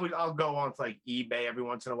 I'll go on to like eBay every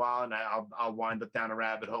once in a while, and I'll wind up down a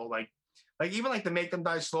rabbit hole. Like even like the Make Them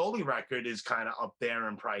Die Slowly record is kind of up there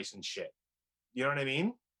in price and shit. You know what I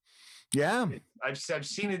mean? Yeah. I've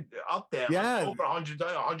seen it up there. Yeah. Like over $100,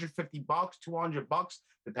 $150, $200,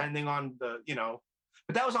 depending on the,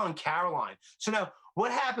 but that was on Caroline. So now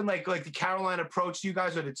what happened? Like the Caroline approached you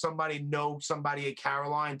guys, or did somebody know somebody at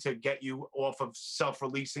Caroline to get you off of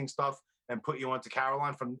self-releasing stuff and put you onto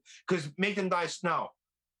Caroline because Make Them Die Snow.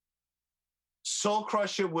 Soul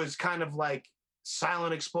Crusher was kind of like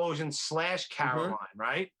Silent Explosion / Caroline,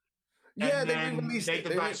 right? Yeah, they re-released it.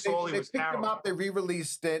 They picked them up, they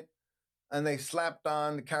re-released it, and they slapped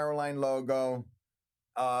on the Caroline logo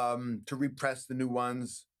to repress the new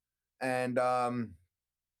ones. And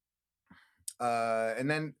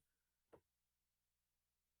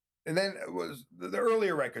then it was the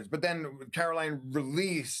earlier records, but then Caroline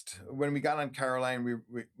released, when we got on Caroline,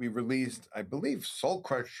 we released, I believe, Soul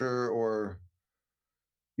Crusher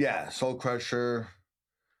Soul Crusher.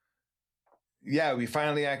 Yeah, we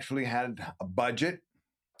finally actually had a budget.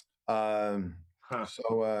 Yeah,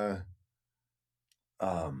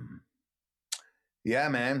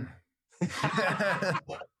 man.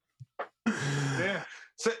 Yeah.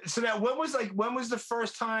 So now when was the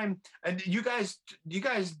first time, and you guys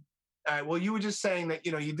well, you were just saying that,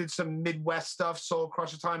 you did some Midwest stuff, Soul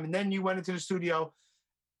Crusher time, and then you went into the studio,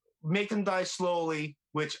 Make Them Die Slowly,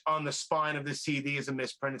 which on the spine of the CD is a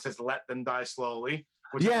misprint. It says Let Them Die Slowly.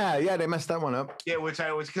 Yeah, they messed that one up. Yeah,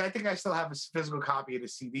 because I think I still have a physical copy of the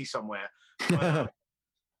CD somewhere.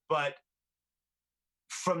 But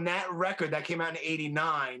from that record that came out in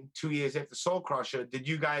 '89, 2 years after Soul Crusher, did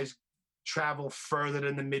you guys travel further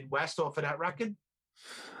than the Midwest off of that record?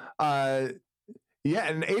 Uh, yeah,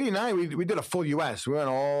 in '89 we did a full U.S. We went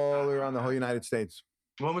all around the whole United States.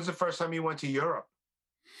 When was the first time you went to Europe?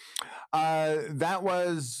 That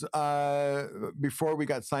was before we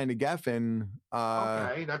got signed to Geffen.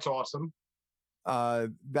 Okay, that's awesome.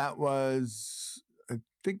 That was I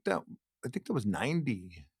think that was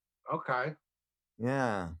 '90. Okay.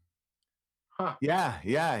 Yeah. Huh. Yeah.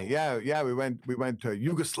 We went to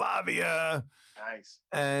Yugoslavia. Nice.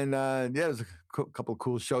 And there was a couple of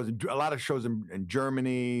cool shows. A lot of shows in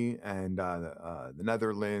Germany and the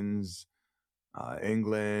Netherlands,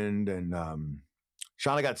 England, and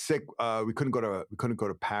Shauna got sick. We couldn't go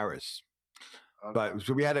to Paris, Okay. but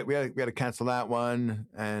so we had to cancel that one.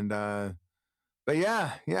 And but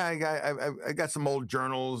yeah, I got some old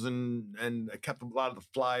journals and I kept a lot of the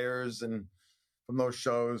flyers and from those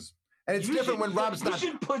shows. And it's different when Rob's not. You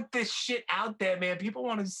should put this shit out there, man. People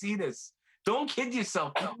want to see this. Don't kid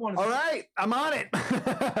yourself. People want to All right, I'm on it.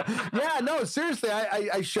 Yeah, no, seriously,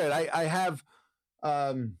 I should. I have.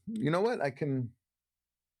 You know what? I think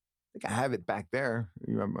I have it back there.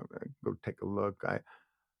 Go take a look.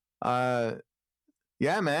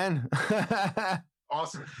 Yeah, man.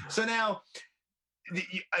 Awesome. So now,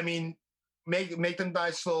 I mean, Make Them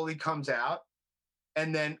Die Slowly comes out.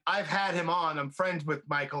 And then I've had him on. I'm friends with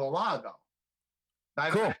Michael Alago.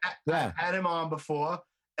 I've had him on before,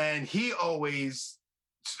 and he always,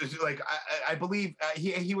 like, I believe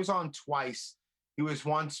he was on twice. He was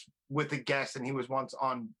once with a guest, and he was once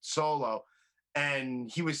on solo. And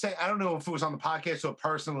he was saying, I don't know if it was on the podcast or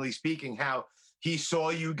personally speaking, how he saw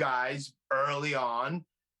you guys early on,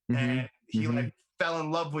 and he like fell in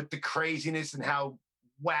love with the craziness and how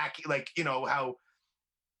wacky, like, you know, how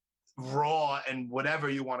raw and whatever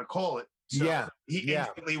you want to call it. So he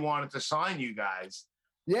instantly wanted to sign you guys.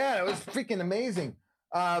 Yeah, it was freaking amazing.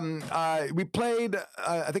 We played,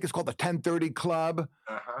 I think it's called the 1030 Club,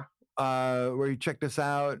 where he checked us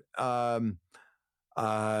out. I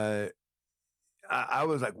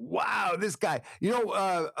was like, wow, this guy. You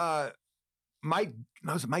know, Mike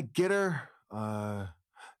Gitter?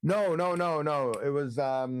 No. It was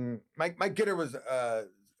Mike Gitter was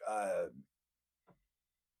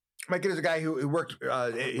Mike Gitter is a guy who worked.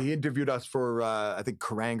 He interviewed us for I think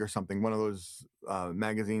Kerrang or something, one of those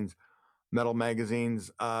magazines, metal magazines.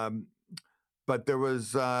 But there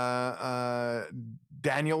was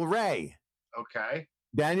Daniel Ray. Okay.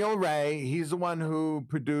 Daniel Ray. He's the one who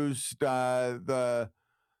produced the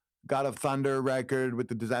God of Thunder record with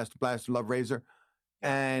the Disaster Blaster Love Razor.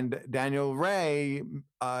 And Daniel Ray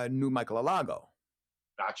knew Michael Alago.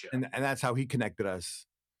 Gotcha. And that's how he connected us.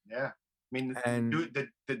 Yeah. I mean,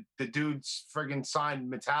 the dude's friggin' signed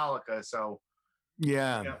Metallica, so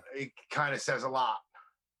yeah, you know, it kind of says a lot.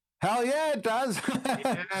 Hell yeah, it does.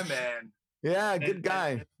 Yeah, man. Yeah, good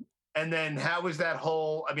guy. And then how was that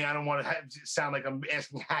whole? I mean, I don't want to sound like I'm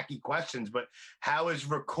asking hacky questions, but how is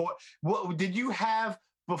record? What did you have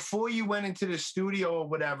before you went into the studio or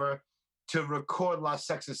whatever to record La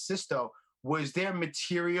Sexorcisto? Was there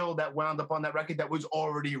material that wound up on that record that was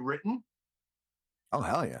already written? Oh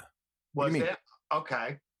hell yeah. Was there?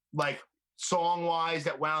 Okay. Like song-wise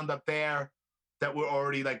that wound up there that were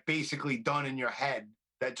already like basically done in your head.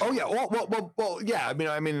 Oh yeah. Well, yeah. I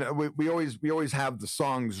mean, we always have the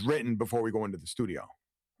songs written before we go into the studio.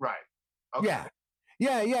 Right. Okay.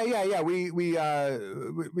 Yeah. We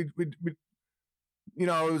you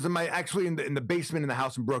know, it was in the basement in the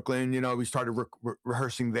house in Brooklyn. You know, we started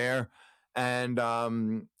rehearsing there, and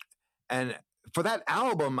for that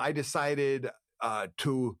album, I decided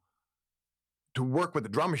to work with the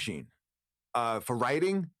drum machine for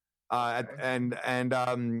writing and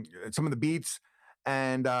some of the beats,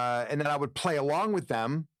 and then I would play along with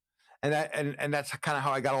them, and that's kind of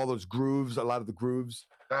how I got all those grooves, a lot of the grooves.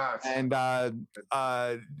 And the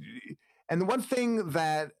one thing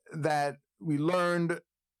that we learned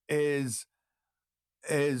is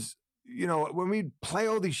you know, when we play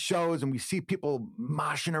all these shows and we see people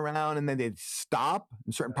moshing around and then they'd stop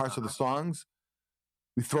in certain parts of the songs,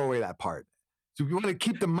 we throw away that part. So we want to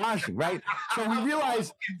keep them moshing, right? So we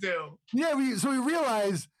realize, we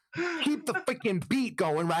realize keep the freaking beat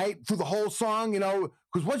going, right? Through the whole song, you know,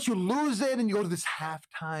 because once you lose it and you go to this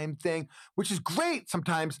halftime thing, which is great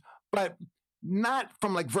sometimes, but not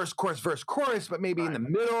from like verse, chorus, but maybe in the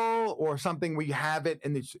middle or something where you have it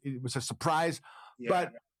and it was a surprise. Yeah.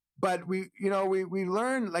 But we, you know, we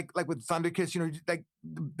learn like with Thunderkiss, you know, like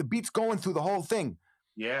the beat's going through the whole thing.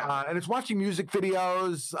 Yeah. And it's watching music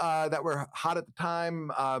videos that were hot at the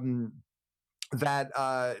time that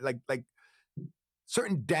like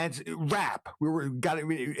certain dance rap. We got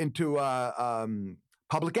into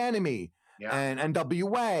Public Enemy and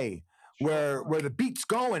NWA. where the beat's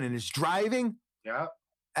going and it's driving. Yeah.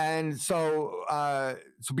 And so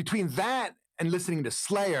between that and listening to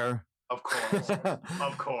Slayer, of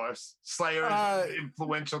course, Slayer is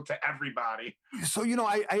influential to everybody. So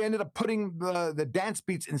I ended up putting the dance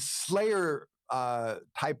beats in Slayer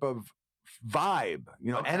type of vibe,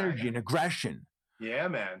 energy and aggression. Yeah,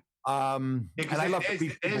 man. And I love the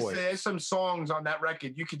Beastie Boys. There's some songs on that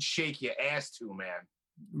record you could shake your ass to, man.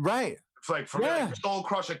 Right. It's like from Soul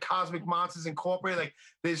Crusher, Cosmic Monsters Incorporated. Like,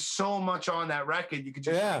 there's so much on that record you could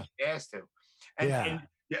just shake your ass to. And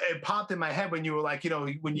it popped in my head when you were like,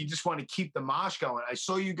 when you just want to keep the mosh going. I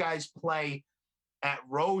saw you guys play at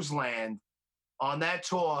Roseland on that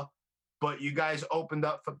tour, but you guys opened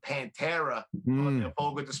up for Pantera on the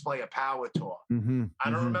Vulgar Display of Power tour.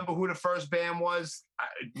 I don't remember who the first band was.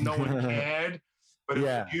 No one cared. But it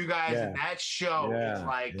was you guys in that show. It's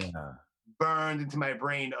like burned into my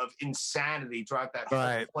brain of insanity throughout that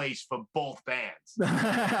whole place for both bands.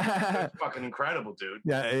 It's fucking incredible, dude.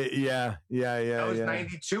 Yeah. That was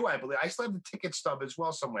 92, I believe. I still have the ticket stub as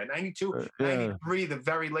well somewhere. 92, 93, the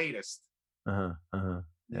very latest. Yeah,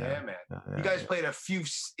 man. You guys played a few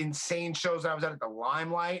insane shows. I was at the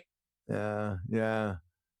Limelight. Yeah.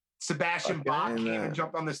 Sebastian Bach came and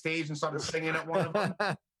jumped on the stage and started singing at one of them.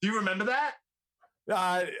 Do you remember that?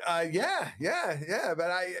 Yeah. But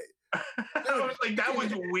I was like, that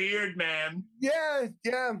was weird, man. Yeah.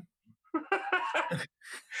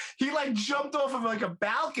 He like jumped off of like a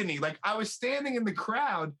balcony. Like, I was standing in the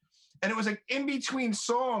crowd, and it was like in between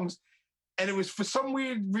songs. And it was, for some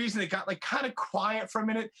weird reason, it got like kind of quiet for a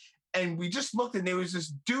minute. And we just looked, and there was this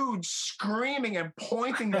dude screaming and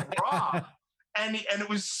pointing at Rob. and it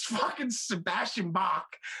was fucking Sebastian Bach.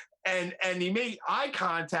 And he made eye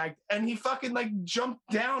contact, and he fucking like jumped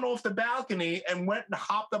down off the balcony and went and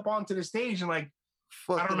hopped up onto the stage. And like,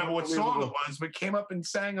 I don't remember what song it was, but came up and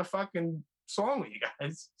sang a fucking song with you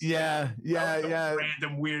guys. Yeah.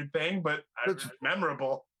 Random weird thing, but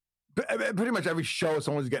memorable. Pretty much every show,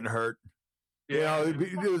 someone's getting hurt. There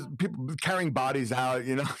was people carrying bodies out,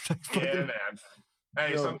 Yeah, man.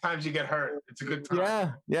 Hey, sometimes you get hurt. It's a good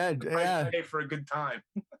time. Yeah. Pay for a good time.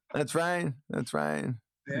 That's right.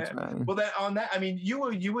 Yeah. Well, I mean, you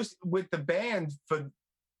were with the band for.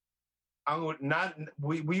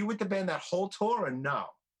 Were you with the band that whole tour or no?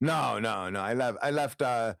 No. I left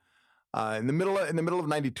in the middle of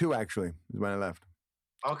 92. Actually, is when I left.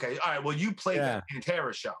 Okay. All right. Well, you played the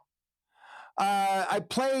Pantera show. I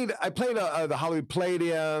played the Hollywood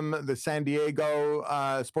Palladium, the San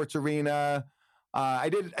Diego Sports Arena. I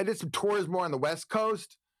did some tours more on the West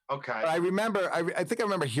Coast. Okay. But I think I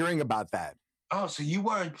remember hearing about that. Oh, so you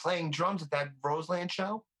weren't playing drums at that Roseland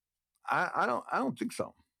show? I don't think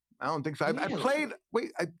so. Really?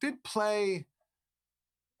 I did play.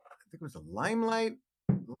 I think it was the Limelight.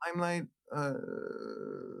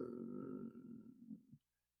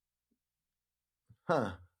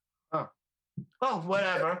 Oh,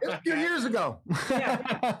 whatever. A few years ago. Yeah.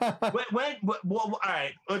 All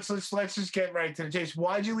right. Let's just get right to the chase.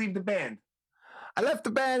 Why'd you leave the band? I left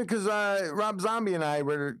the band because Rob Zombie and I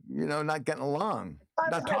were, not getting along,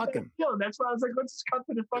 not talking. That's why I was like, let's just cut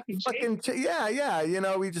to the fucking chase.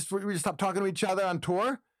 Yeah. We just stopped talking to each other on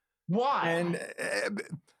tour. Why? And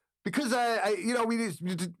because we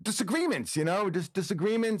disagreements. Just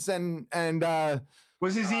disagreements and.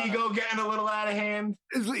 Was his ego getting a little out of hand?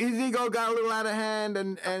 His ego got a little out of hand,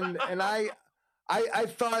 and I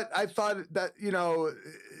thought that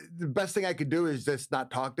the best thing I could do is just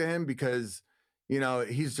not talk to him because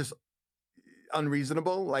he's just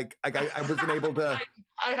unreasonable. Like I wasn't able to.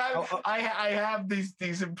 I have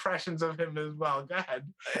these impressions of him as well. Go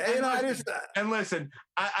ahead. Listen,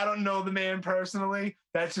 I don't know the man personally.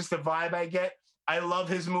 That's just the vibe I get. I love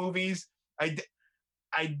his movies. I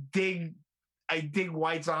dig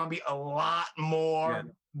White Zombie a lot more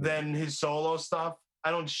than his solo stuff.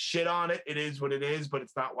 I don't shit on it. It is what it is, but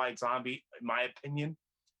it's not White Zombie, in my opinion.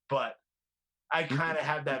 But I kind of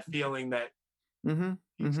have that feeling that he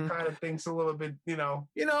kind of thinks a little bit,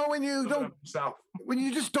 when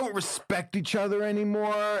you just don't respect each other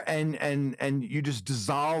anymore, and you just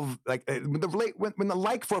dissolve, like when the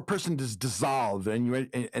like for a person is dissolved,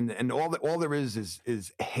 and all there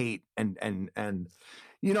is hate and.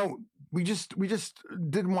 We just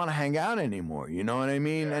didn't want to hang out anymore. You know what I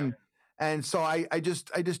mean? Yeah. And so I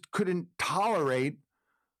just couldn't tolerate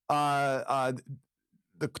the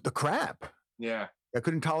crap. Yeah. I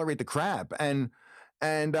couldn't tolerate the crap. And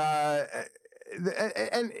I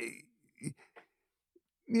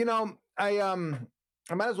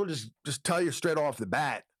might as well just tell you straight off the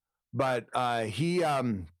bat, but he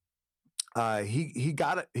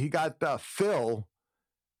got Phil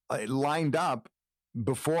lined up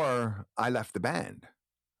before I left the band.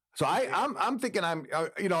 So I'm thinking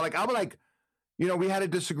we had a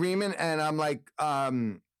disagreement, and I'm like,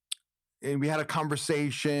 and we had a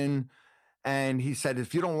conversation, and he said,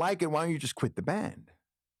 if you don't like it, why don't you just quit the band?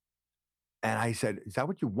 And I said, is that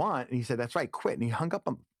what you want? And he said, that's right, quit. And he hung up,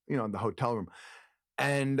 in the hotel room.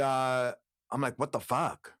 And I'm like, what the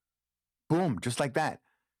fuck? Boom, just like that.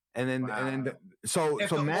 And then, so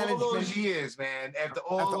after management, all those years, man. After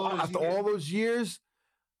all those years,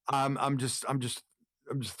 I'm just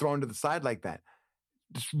thrown to the side like that.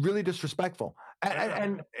 Just really disrespectful.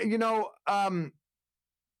 And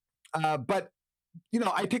but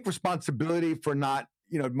I take responsibility for not,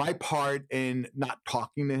 my part in not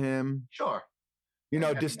talking to him. Sure.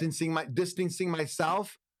 Distancing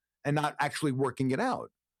myself and not actually working it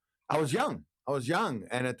out. I was young,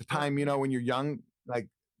 and at the time, when you're young, like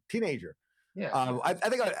teenager. Yeah. I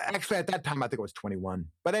think at that time I think I was 21.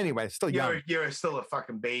 But anyway, still young. You're still a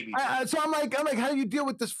fucking baby. So I'm like, how do you deal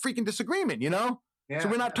with this freaking disagreement? Yeah, so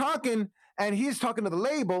we're not talking, and he's talking to the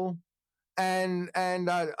label, and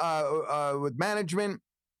with management,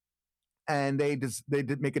 and they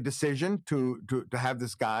did make a decision to have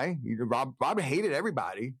this guy. Rob hated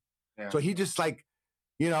everybody, so he just like,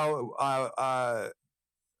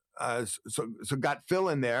 so got Phil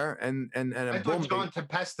in there, and I thought John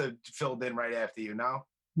Tempesta filled in right after you.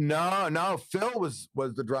 No, Phil was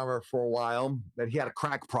the drummer for a while. That he had a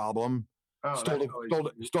crack problem. Stole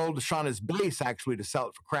Shauna's bass actually to sell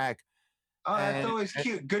it for crack. Oh, that's always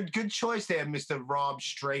cute. Good choice there, Mr. Rob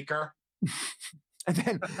Straker. and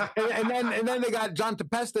then they got John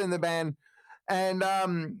Tempesta in the band, and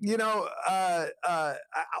all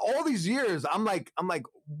these years I'm like,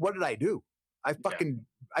 what did I do? I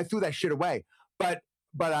threw that shit away. But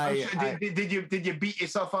did you beat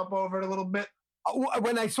yourself up over it a little bit?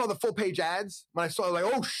 When I saw the full page ads, when I saw like,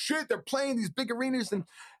 oh shit, they're playing these big arenas, and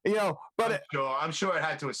but I'm sure it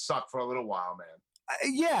had to suck for a little while, man.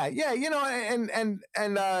 Yeah,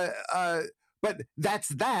 but that's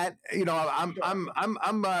that. I'm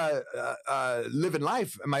living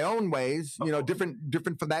life in my own ways.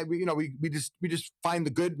 Different from that. We just find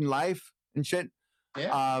the good in life and shit.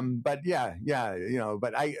 Yeah. But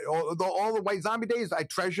but all the White Zombie days, I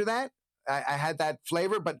treasure that. I had that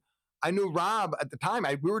flavor, but I knew Rob at the time.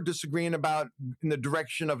 We were disagreeing about in the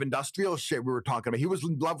direction of industrial shit we were talking about. He was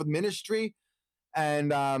in love with Ministry,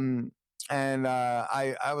 and I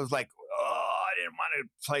was like, oh, I didn't want to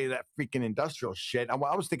play that freaking industrial shit. I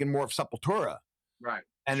was thinking more of Sepultura, right?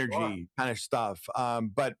 Energy kind of stuff.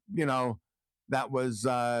 But that was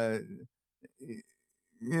that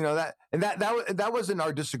wasn't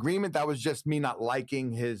our disagreement. That was just me not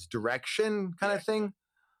liking his direction, kind of thing.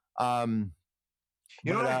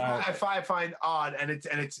 What I find odd, and it's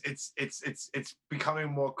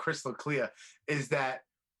becoming more crystal clear, is that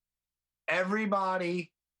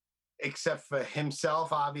everybody except for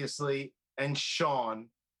himself, obviously, and Sean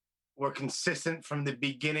were consistent from the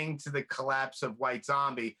beginning to the collapse of White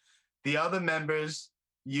Zombie. The other members,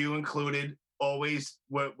 you included, always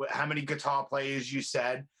were how many guitar players you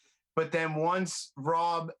said. But then once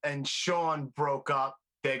Rob and Sean broke up,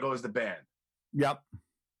 there goes the band. Yep.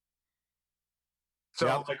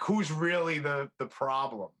 So, like, who's really the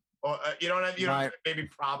problem? Or Right. Maybe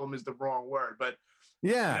problem is the wrong word, but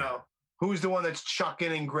yeah, who's the one that's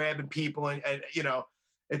chucking and grabbing people, and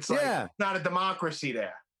it's like it's not a democracy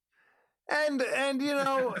there. And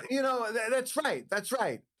that's right. That's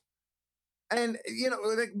right. And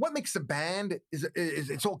like, what makes a band is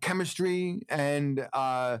it's all chemistry, and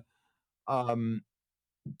it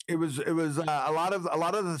was a lot of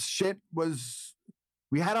the shit was.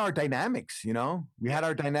 We had our dynamics, we had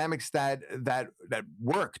our dynamics that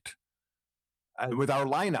worked with our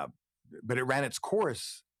lineup, but it ran its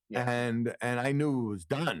course, and I knew it was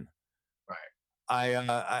done. Right.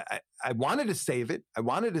 I wanted to save it. But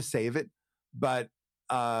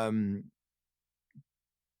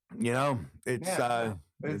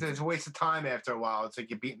it's a waste of time after a while. It's like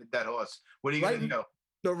you're beating a dead horse. What are you gonna do?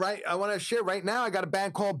 So I want to share right now. I got a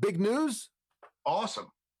band called Big News. Awesome.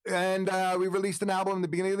 And we released an album in the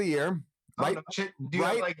beginning of the year. Right? No shit. Do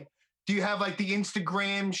you have like the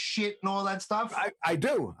Instagram shit and all that stuff? I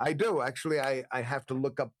do. Actually, I have to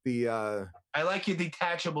look up the. I like your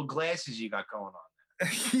detachable glasses you got going on.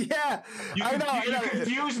 Yeah, I know. You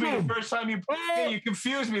confused me the first time you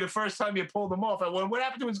confused me the pulled them off. I went, what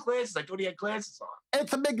happened to his glasses? I thought he had glasses on.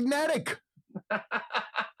 It's a magnetic. It's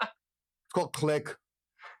called Click.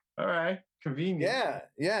 All right. Convenient.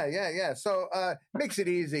 Yeah. So makes it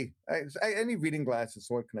easy. I need reading glasses.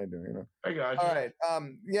 So what can I do? I got you. All right.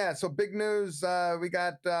 So Big News. We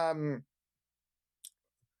got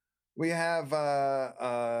We have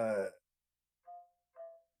on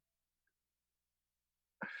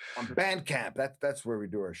Bandcamp. That's where we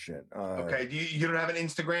do our shit. Okay. You don't have an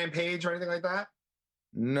Instagram page or anything like that?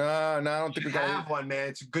 No, I don't think we have one, man.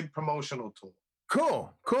 It's a good promotional tool.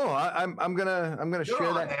 Cool. I'm gonna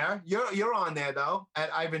share that. There. You're on there though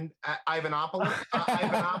at Ivanopolis.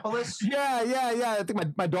 Ivanopolis. Yeah. I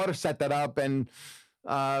think my daughter set that up, and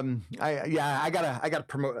I gotta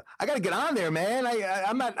promote. I gotta get on there, man.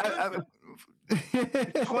 I'm not.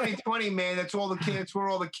 2020, man. That's all the kids. That's where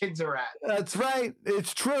all the kids are at. That's right.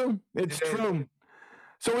 It's true. It's true.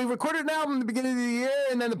 So we recorded an album at the beginning of the year,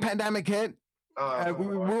 and then the pandemic hit.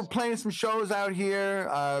 We're playing some shows out here.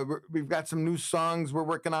 We've got some new songs we're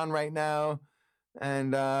working on right now,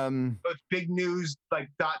 and it's big news like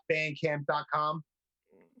 .bandcamp.com.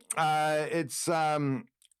 It's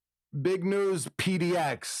Big News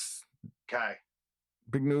PDX. Okay.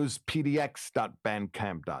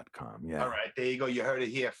 BigNewsPDX.bandcamp.com. Yeah. All right, there you go. You heard it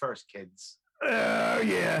here first, kids. Oh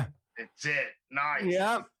yeah. That's it. Nice.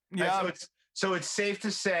 Yeah. So it's safe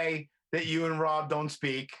to say that you and Rob don't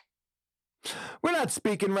speak. We're not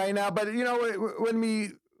speaking right now, but you know, when we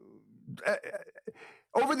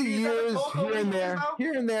over the years,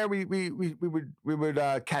 here and there, we would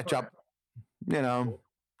catch up. You know,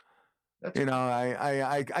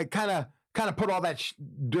 I kind of put all that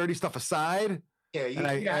dirty stuff aside. Yeah,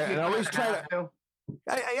 I always try to.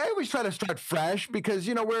 I always try to start fresh because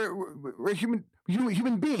you know we're human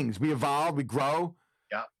beings. We evolve, we grow.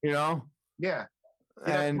 Yeah. You know. Yeah.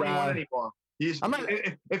 And 21 anymore.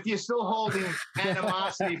 If you're still holding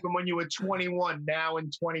animosity from when you were 21, now in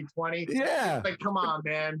 2020, yeah, like come on,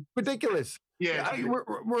 man, ridiculous. Yeah,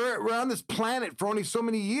 we're on this planet for only so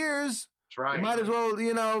many years. That's right. You might as well,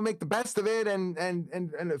 you know, make the best of it. And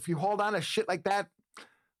if you hold on to shit like that,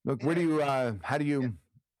 look, where do you? How do you?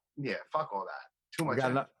 Yeah, fuck all that. Too much.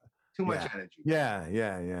 Too much energy. Yeah.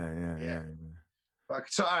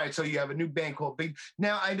 So all right, so you have a new band called Big.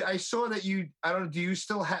 Now I saw that you. I don't. Do you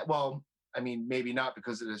still have? Well, I mean, maybe not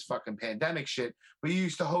because of this fucking pandemic shit. But you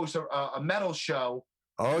used to host a metal show.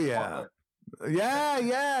 Oh yeah. Yeah.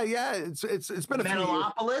 It's been a few years.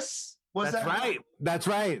 Metalopolis? That's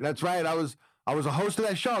right. I was a host of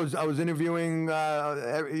that show. I was interviewing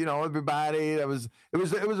everybody. It was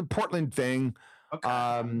a Portland thing. Okay.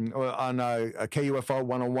 On a KUFO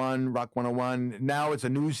 101, Rock 101. Now it's a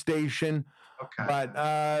news station. Okay.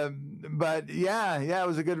 But yeah, it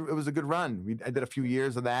was a good run. I did a few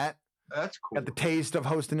years of that. That's cool. Got the taste of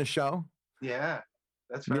hosting a show. Yeah.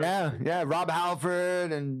 That's right. Yeah. Rob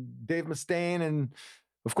Halford and Dave Mustaine and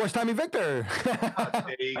of course Tommy Victor.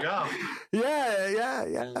 There you go.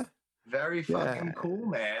 Yeah. Very fucking cool,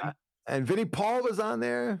 man. And Vinnie Paul was on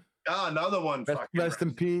there. Oh, another one. Rest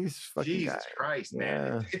in peace. Jesus Christ,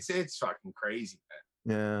 man. Yeah. It's fucking crazy,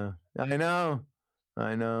 man. Yeah. I know.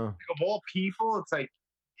 Like, of all people, it's like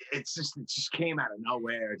it just came out of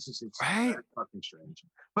nowhere. It's right? Fucking strange.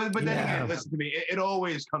 But then again, listen to me. It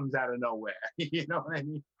always comes out of nowhere. You know what I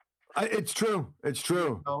mean? It's true.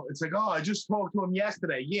 You know, it's like, oh, I just talked to him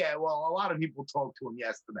yesterday. Yeah, well, a lot of people talked to him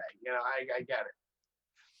yesterday. You know, I get it.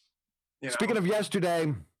 You know? Speaking of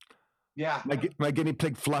yesterday, yeah, my guinea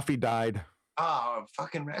pig Fluffy died. Oh,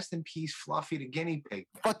 fucking rest in peace, Fluffy the guinea pig.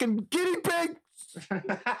 Fucking guinea pig.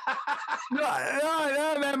 No,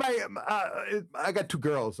 man. I got two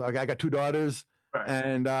girls. I got two daughters,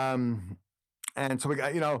 right. And so we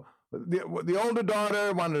got, you know, the older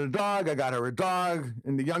daughter wanted a dog. I got her a dog,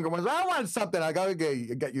 and the younger one's, I want something. I got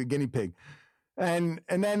you a guinea pig, and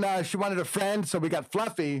then she wanted a friend, so we got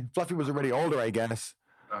Fluffy. Fluffy was already older, I guess.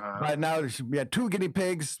 But now we had two guinea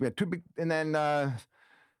pigs. We had two big, and then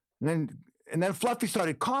Fluffy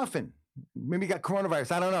started coughing. Maybe he got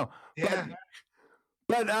coronavirus. I don't know. Yeah.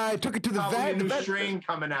 But I took it to the vet. A new strain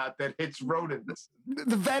coming out that hits rodents.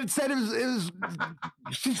 The vet said it was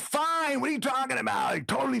she's fine. What are you talking about? Like,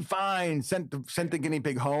 totally fine. Sent the guinea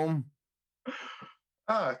pig home.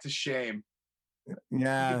 Oh, it's a shame.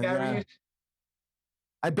 Yeah.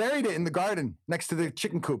 I buried it in the garden next to the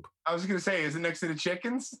chicken coop. I was gonna say, is it next to the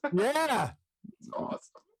chickens? Yeah. It's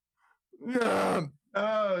awesome. Yeah.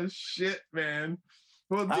 Oh shit, man.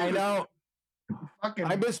 Well, dude, I know.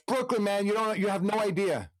 I miss Brooklyn, man. You have no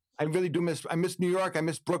idea. I really do I miss New York. I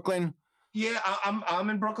miss Brooklyn. Yeah, I'm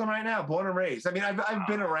in Brooklyn right now, born and raised. I mean, I've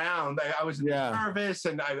been around. I was in the service,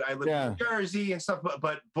 and I lived in Jersey and stuff.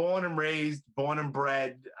 But born and raised, born and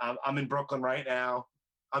bred. I'm in Brooklyn right now.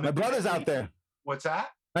 My brother's out there. What's that?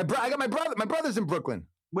 I got my brother. My brother's in Brooklyn.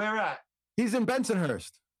 Where at? He's in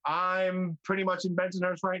Bensonhurst. I'm pretty much in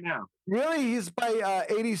Bensonhurst right now. Really? He's by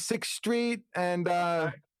 86th Street and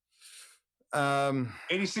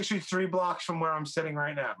 86th Street, 3 blocks from where I'm sitting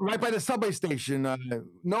right now. Right by the subway station.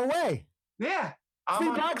 No way. Yeah. 3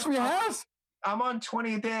 blocks from your house? I'm on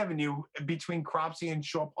 20th Avenue between Cropsey and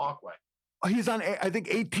Shore Parkway. Oh, he's on, I think,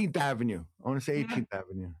 18th Avenue. I want to say 18th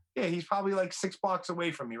Avenue. Yeah, he's probably like 6 blocks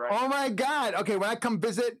away from me, right? Oh, my God. Okay, when I come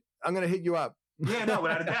visit, I'm going to hit you up. Yeah, no,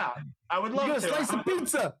 without a doubt. I would love to. You're going to slice of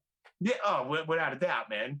pizza. Yeah, without a doubt,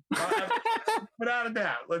 man. Without a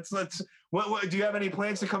doubt. Let's. What? Do you have any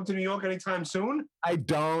plans to come to New York anytime soon? I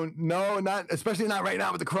don't. No, not especially not right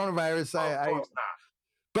now with the coronavirus. Of course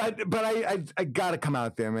not. But I gotta come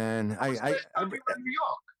out there, man. New York.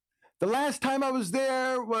 The last time I was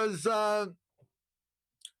there was for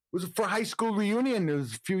high school reunion. It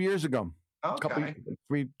was a few years ago. Okay.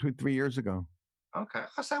 3 years ago. Okay.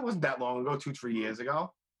 That wasn't that long ago. 2-3 years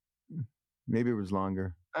ago. Maybe it was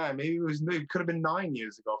longer. Maybe it could have been 9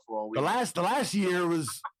 years ago for all we know. The last year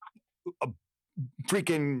was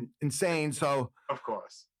freaking insane. So of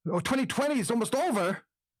course. 2020 is almost over.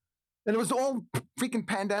 And it was all freaking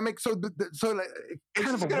pandemic, so like, it's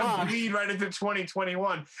just gonna bleed right into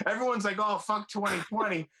 2021. Everyone's like, "Oh, fuck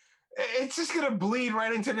 2020." It's just gonna bleed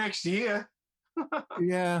right into next year.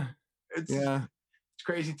 Yeah, it's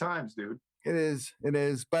crazy times, dude. It is.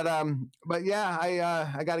 But yeah,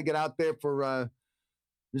 I got to get out there for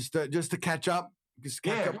just to catch up.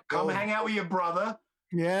 Come hang out with your brother.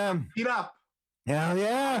 Yeah, meet up. Hell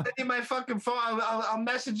yeah. I'll send you my fucking phone. I'll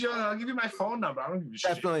message you. I'll give you my phone number. I don't give a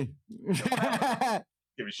shit. Definitely. Give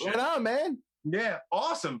a shit. Right on, man. Yeah,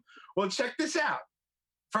 awesome. Well, check this out.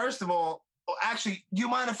 First of all, actually, do you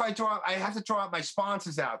mind if I have to throw out my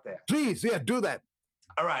sponsors out there? Please, yeah, do that.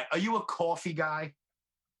 All right. Are you a coffee guy?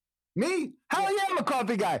 Me? Hell yeah, I'm a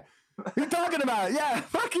coffee guy. What are you talking about? Yeah,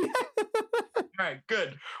 fuck yeah. All right,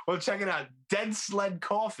 good. Well, check it out. Dead Sled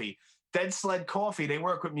Coffee. Dead Sled Coffee. They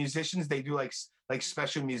work with musicians. They do like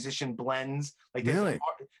special musician blends. Like really?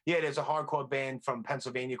 There's a hardcore band from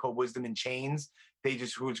Pennsylvania called Wisdom in Chains.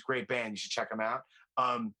 Who's a great band. You should check them out.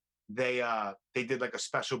 They did like a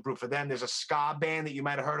special brew for them. There's a ska band that you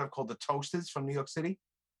might have heard of called the Toasters from New York City.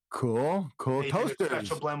 Cool. They Toasters. did a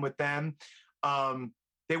special blend with them.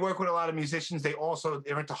 They work with a lot of musicians. They're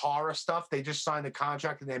into horror stuff. They just signed a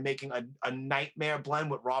contract and they're making a Nightmare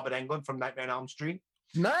blend with Robert Englund from Nightmare on Elm Street.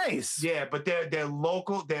 Nice. Yeah, but they're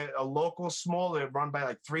local. They're a local small. They're run by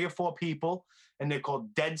like 3 or 4 people, and they're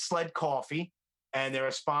called Dead Sled Coffee, and they're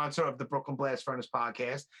a sponsor of the Brooklyn Blast Furnace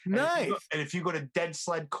podcast. Nice. And if you go to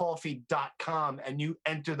deadsledcoffee.com and you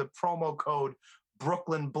enter the promo code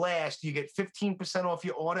Brooklyn Blast, you get 15% off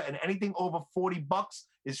your order, and anything over $40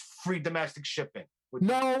 is free domestic shipping.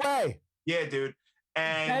 No way. Yeah, dude.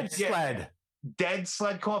 And Dead Sled. Dead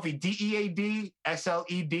Sled Coffee.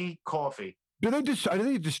 DEADSLED Coffee. Are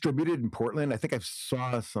they distributed in Portland? I think I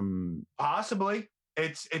saw some. Possibly,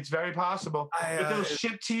 it's very possible. But they'll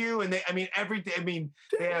ship to you, and everything.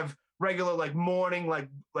 They have regular like morning, like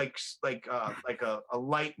a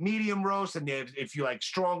light medium roast, and if you like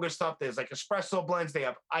stronger stuff, there's like espresso blends. They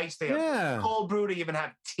have ice. They have cold brew. They even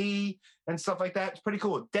have tea and stuff like that. It's pretty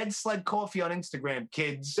cool. Dead Sled Coffee on Instagram,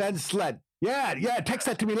 kids. Dead Sled. Yeah. Text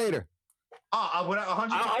that to me later. I'll order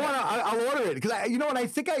it because I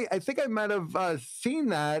think I might have seen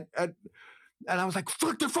that and I was like,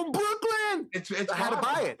 fuck, they're from Brooklyn. I had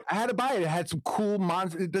to buy it. It had some cool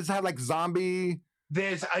monsters. It does have like zombie.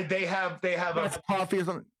 They have a coffee or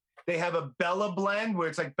something. They have a Bella blend where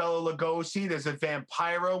it's like Bella Lugosi. There's a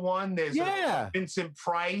Vampiro one. There's a Vincent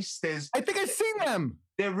Price. I think I've seen them.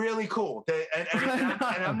 They're really cool.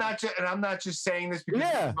 I'm not just saying this because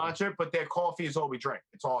it's sponsored, but their coffee is all we drink.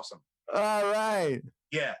 It's awesome. All right.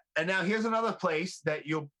 Yeah. And now here's another place that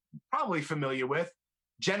you're probably familiar with,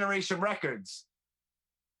 Generation Records.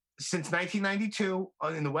 Since 1992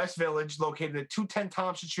 in the West Village, located at 210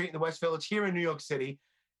 Thompson Street in the West Village here in New York City.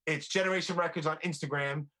 It's Generation Records on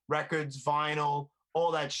Instagram, records, vinyl,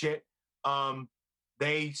 all that shit.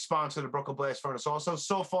 They sponsor the Brooklyn Blast Furnace also.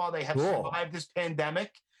 So far, they have survived this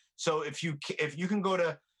pandemic. So if you can go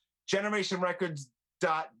to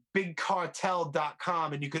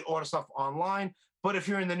generationrecords.bigcartel.com and you can order stuff online. But if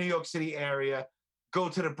you're in the New York City area, go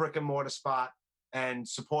to the brick and mortar spot and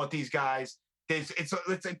support these guys. It's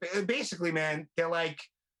basically, man, they're like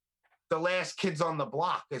the last kids on the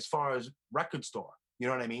block as far as record store. You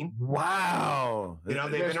know what I mean? Wow. They've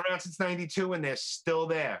been around since 92 and they're still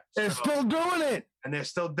there. They're still doing it. And they're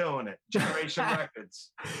still doing it. Generation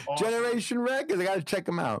Records. Awesome. Generation Records. I got to check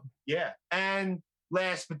them out. Yeah. And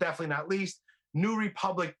last but definitely not least, New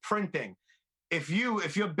Republic Printing. If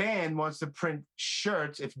your band wants to print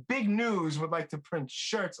shirts, if Big News would like to print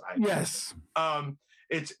shirts, yes.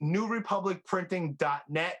 It's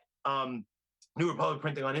newrepublicprinting.net. New Republic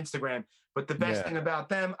Printing on Instagram. But the best thing about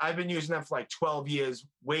them, I've been using them for like 12 years,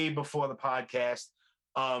 way before the podcast.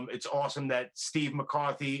 It's awesome that Steve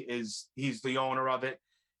McCarthy he's the owner of it.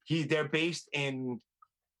 They're based in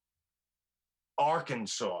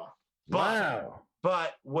Arkansas.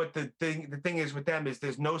 But what the thing is with them is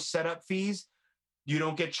there's no setup fees. You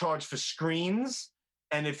don't get charged for screens.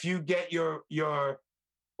 And if you get your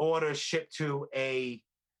order shipped to a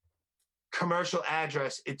commercial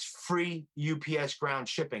address, it's free UPS ground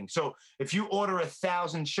shipping. So if you order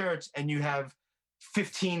 1,000 shirts and you have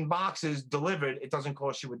 15 boxes delivered, it doesn't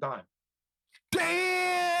cost you a dime.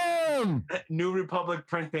 Damn! New Republic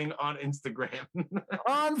Printing on Instagram.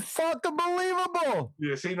 Unfucking believable.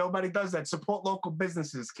 Yeah, see, nobody does that. Support local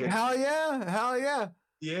businesses, kids. Hell yeah.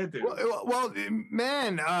 Yeah, dude. Well,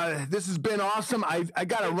 man, this has been awesome. I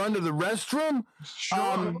got to run to the restroom.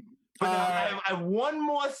 Sure. But I have one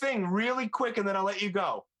more thing really quick, and then I'll let you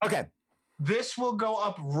go. Okay. This will go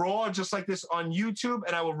up raw just like this on YouTube,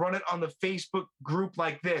 and I will run it on the Facebook group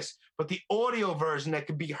like this. But the audio version that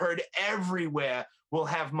can be heard everywhere will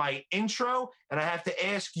have my intro, and I have to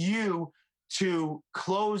ask you to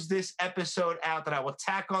close this episode out that I will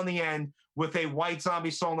tack on the end with a White Zombie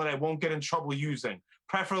song that I won't get in trouble using.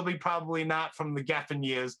 Preferably, probably not from the Geffen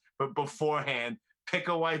years, but beforehand. Pick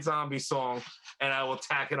a White Zombie song, and I will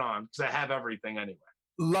tack it on, because I have everything anyway.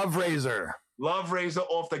 Love Razor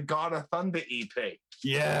off the God of Thunder EP.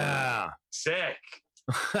 Yeah. Sick.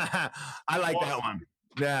 I like that one.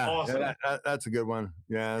 Yeah. Awesome. Yeah, that's a good one.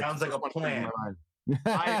 Yeah. Sounds like a plan.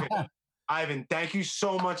 Ivan, thank you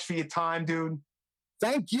so much for your time, dude.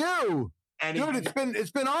 Thank you. And dude,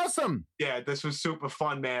 it's been awesome. Yeah, this was super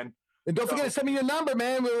fun, man. And don't forget to send me your number,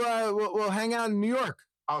 man. We'll hang out in New York.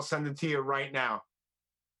 I'll send it to you right now.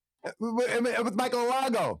 With Michael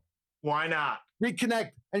Lago. Why not?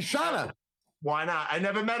 Reconnect. And Shauna. Why not? I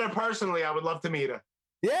never met her personally. I would love to meet her.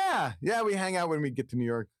 Yeah, we hang out when we get to New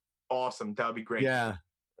York. Awesome. That'll be great. Yeah.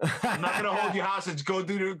 I'm not gonna hold you hostage. Run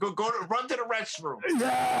to the restroom.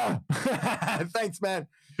 Yeah. Thanks, man.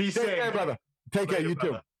 Be safe. Take care, brother. Take care. You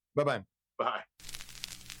too. Bye-bye. Bye.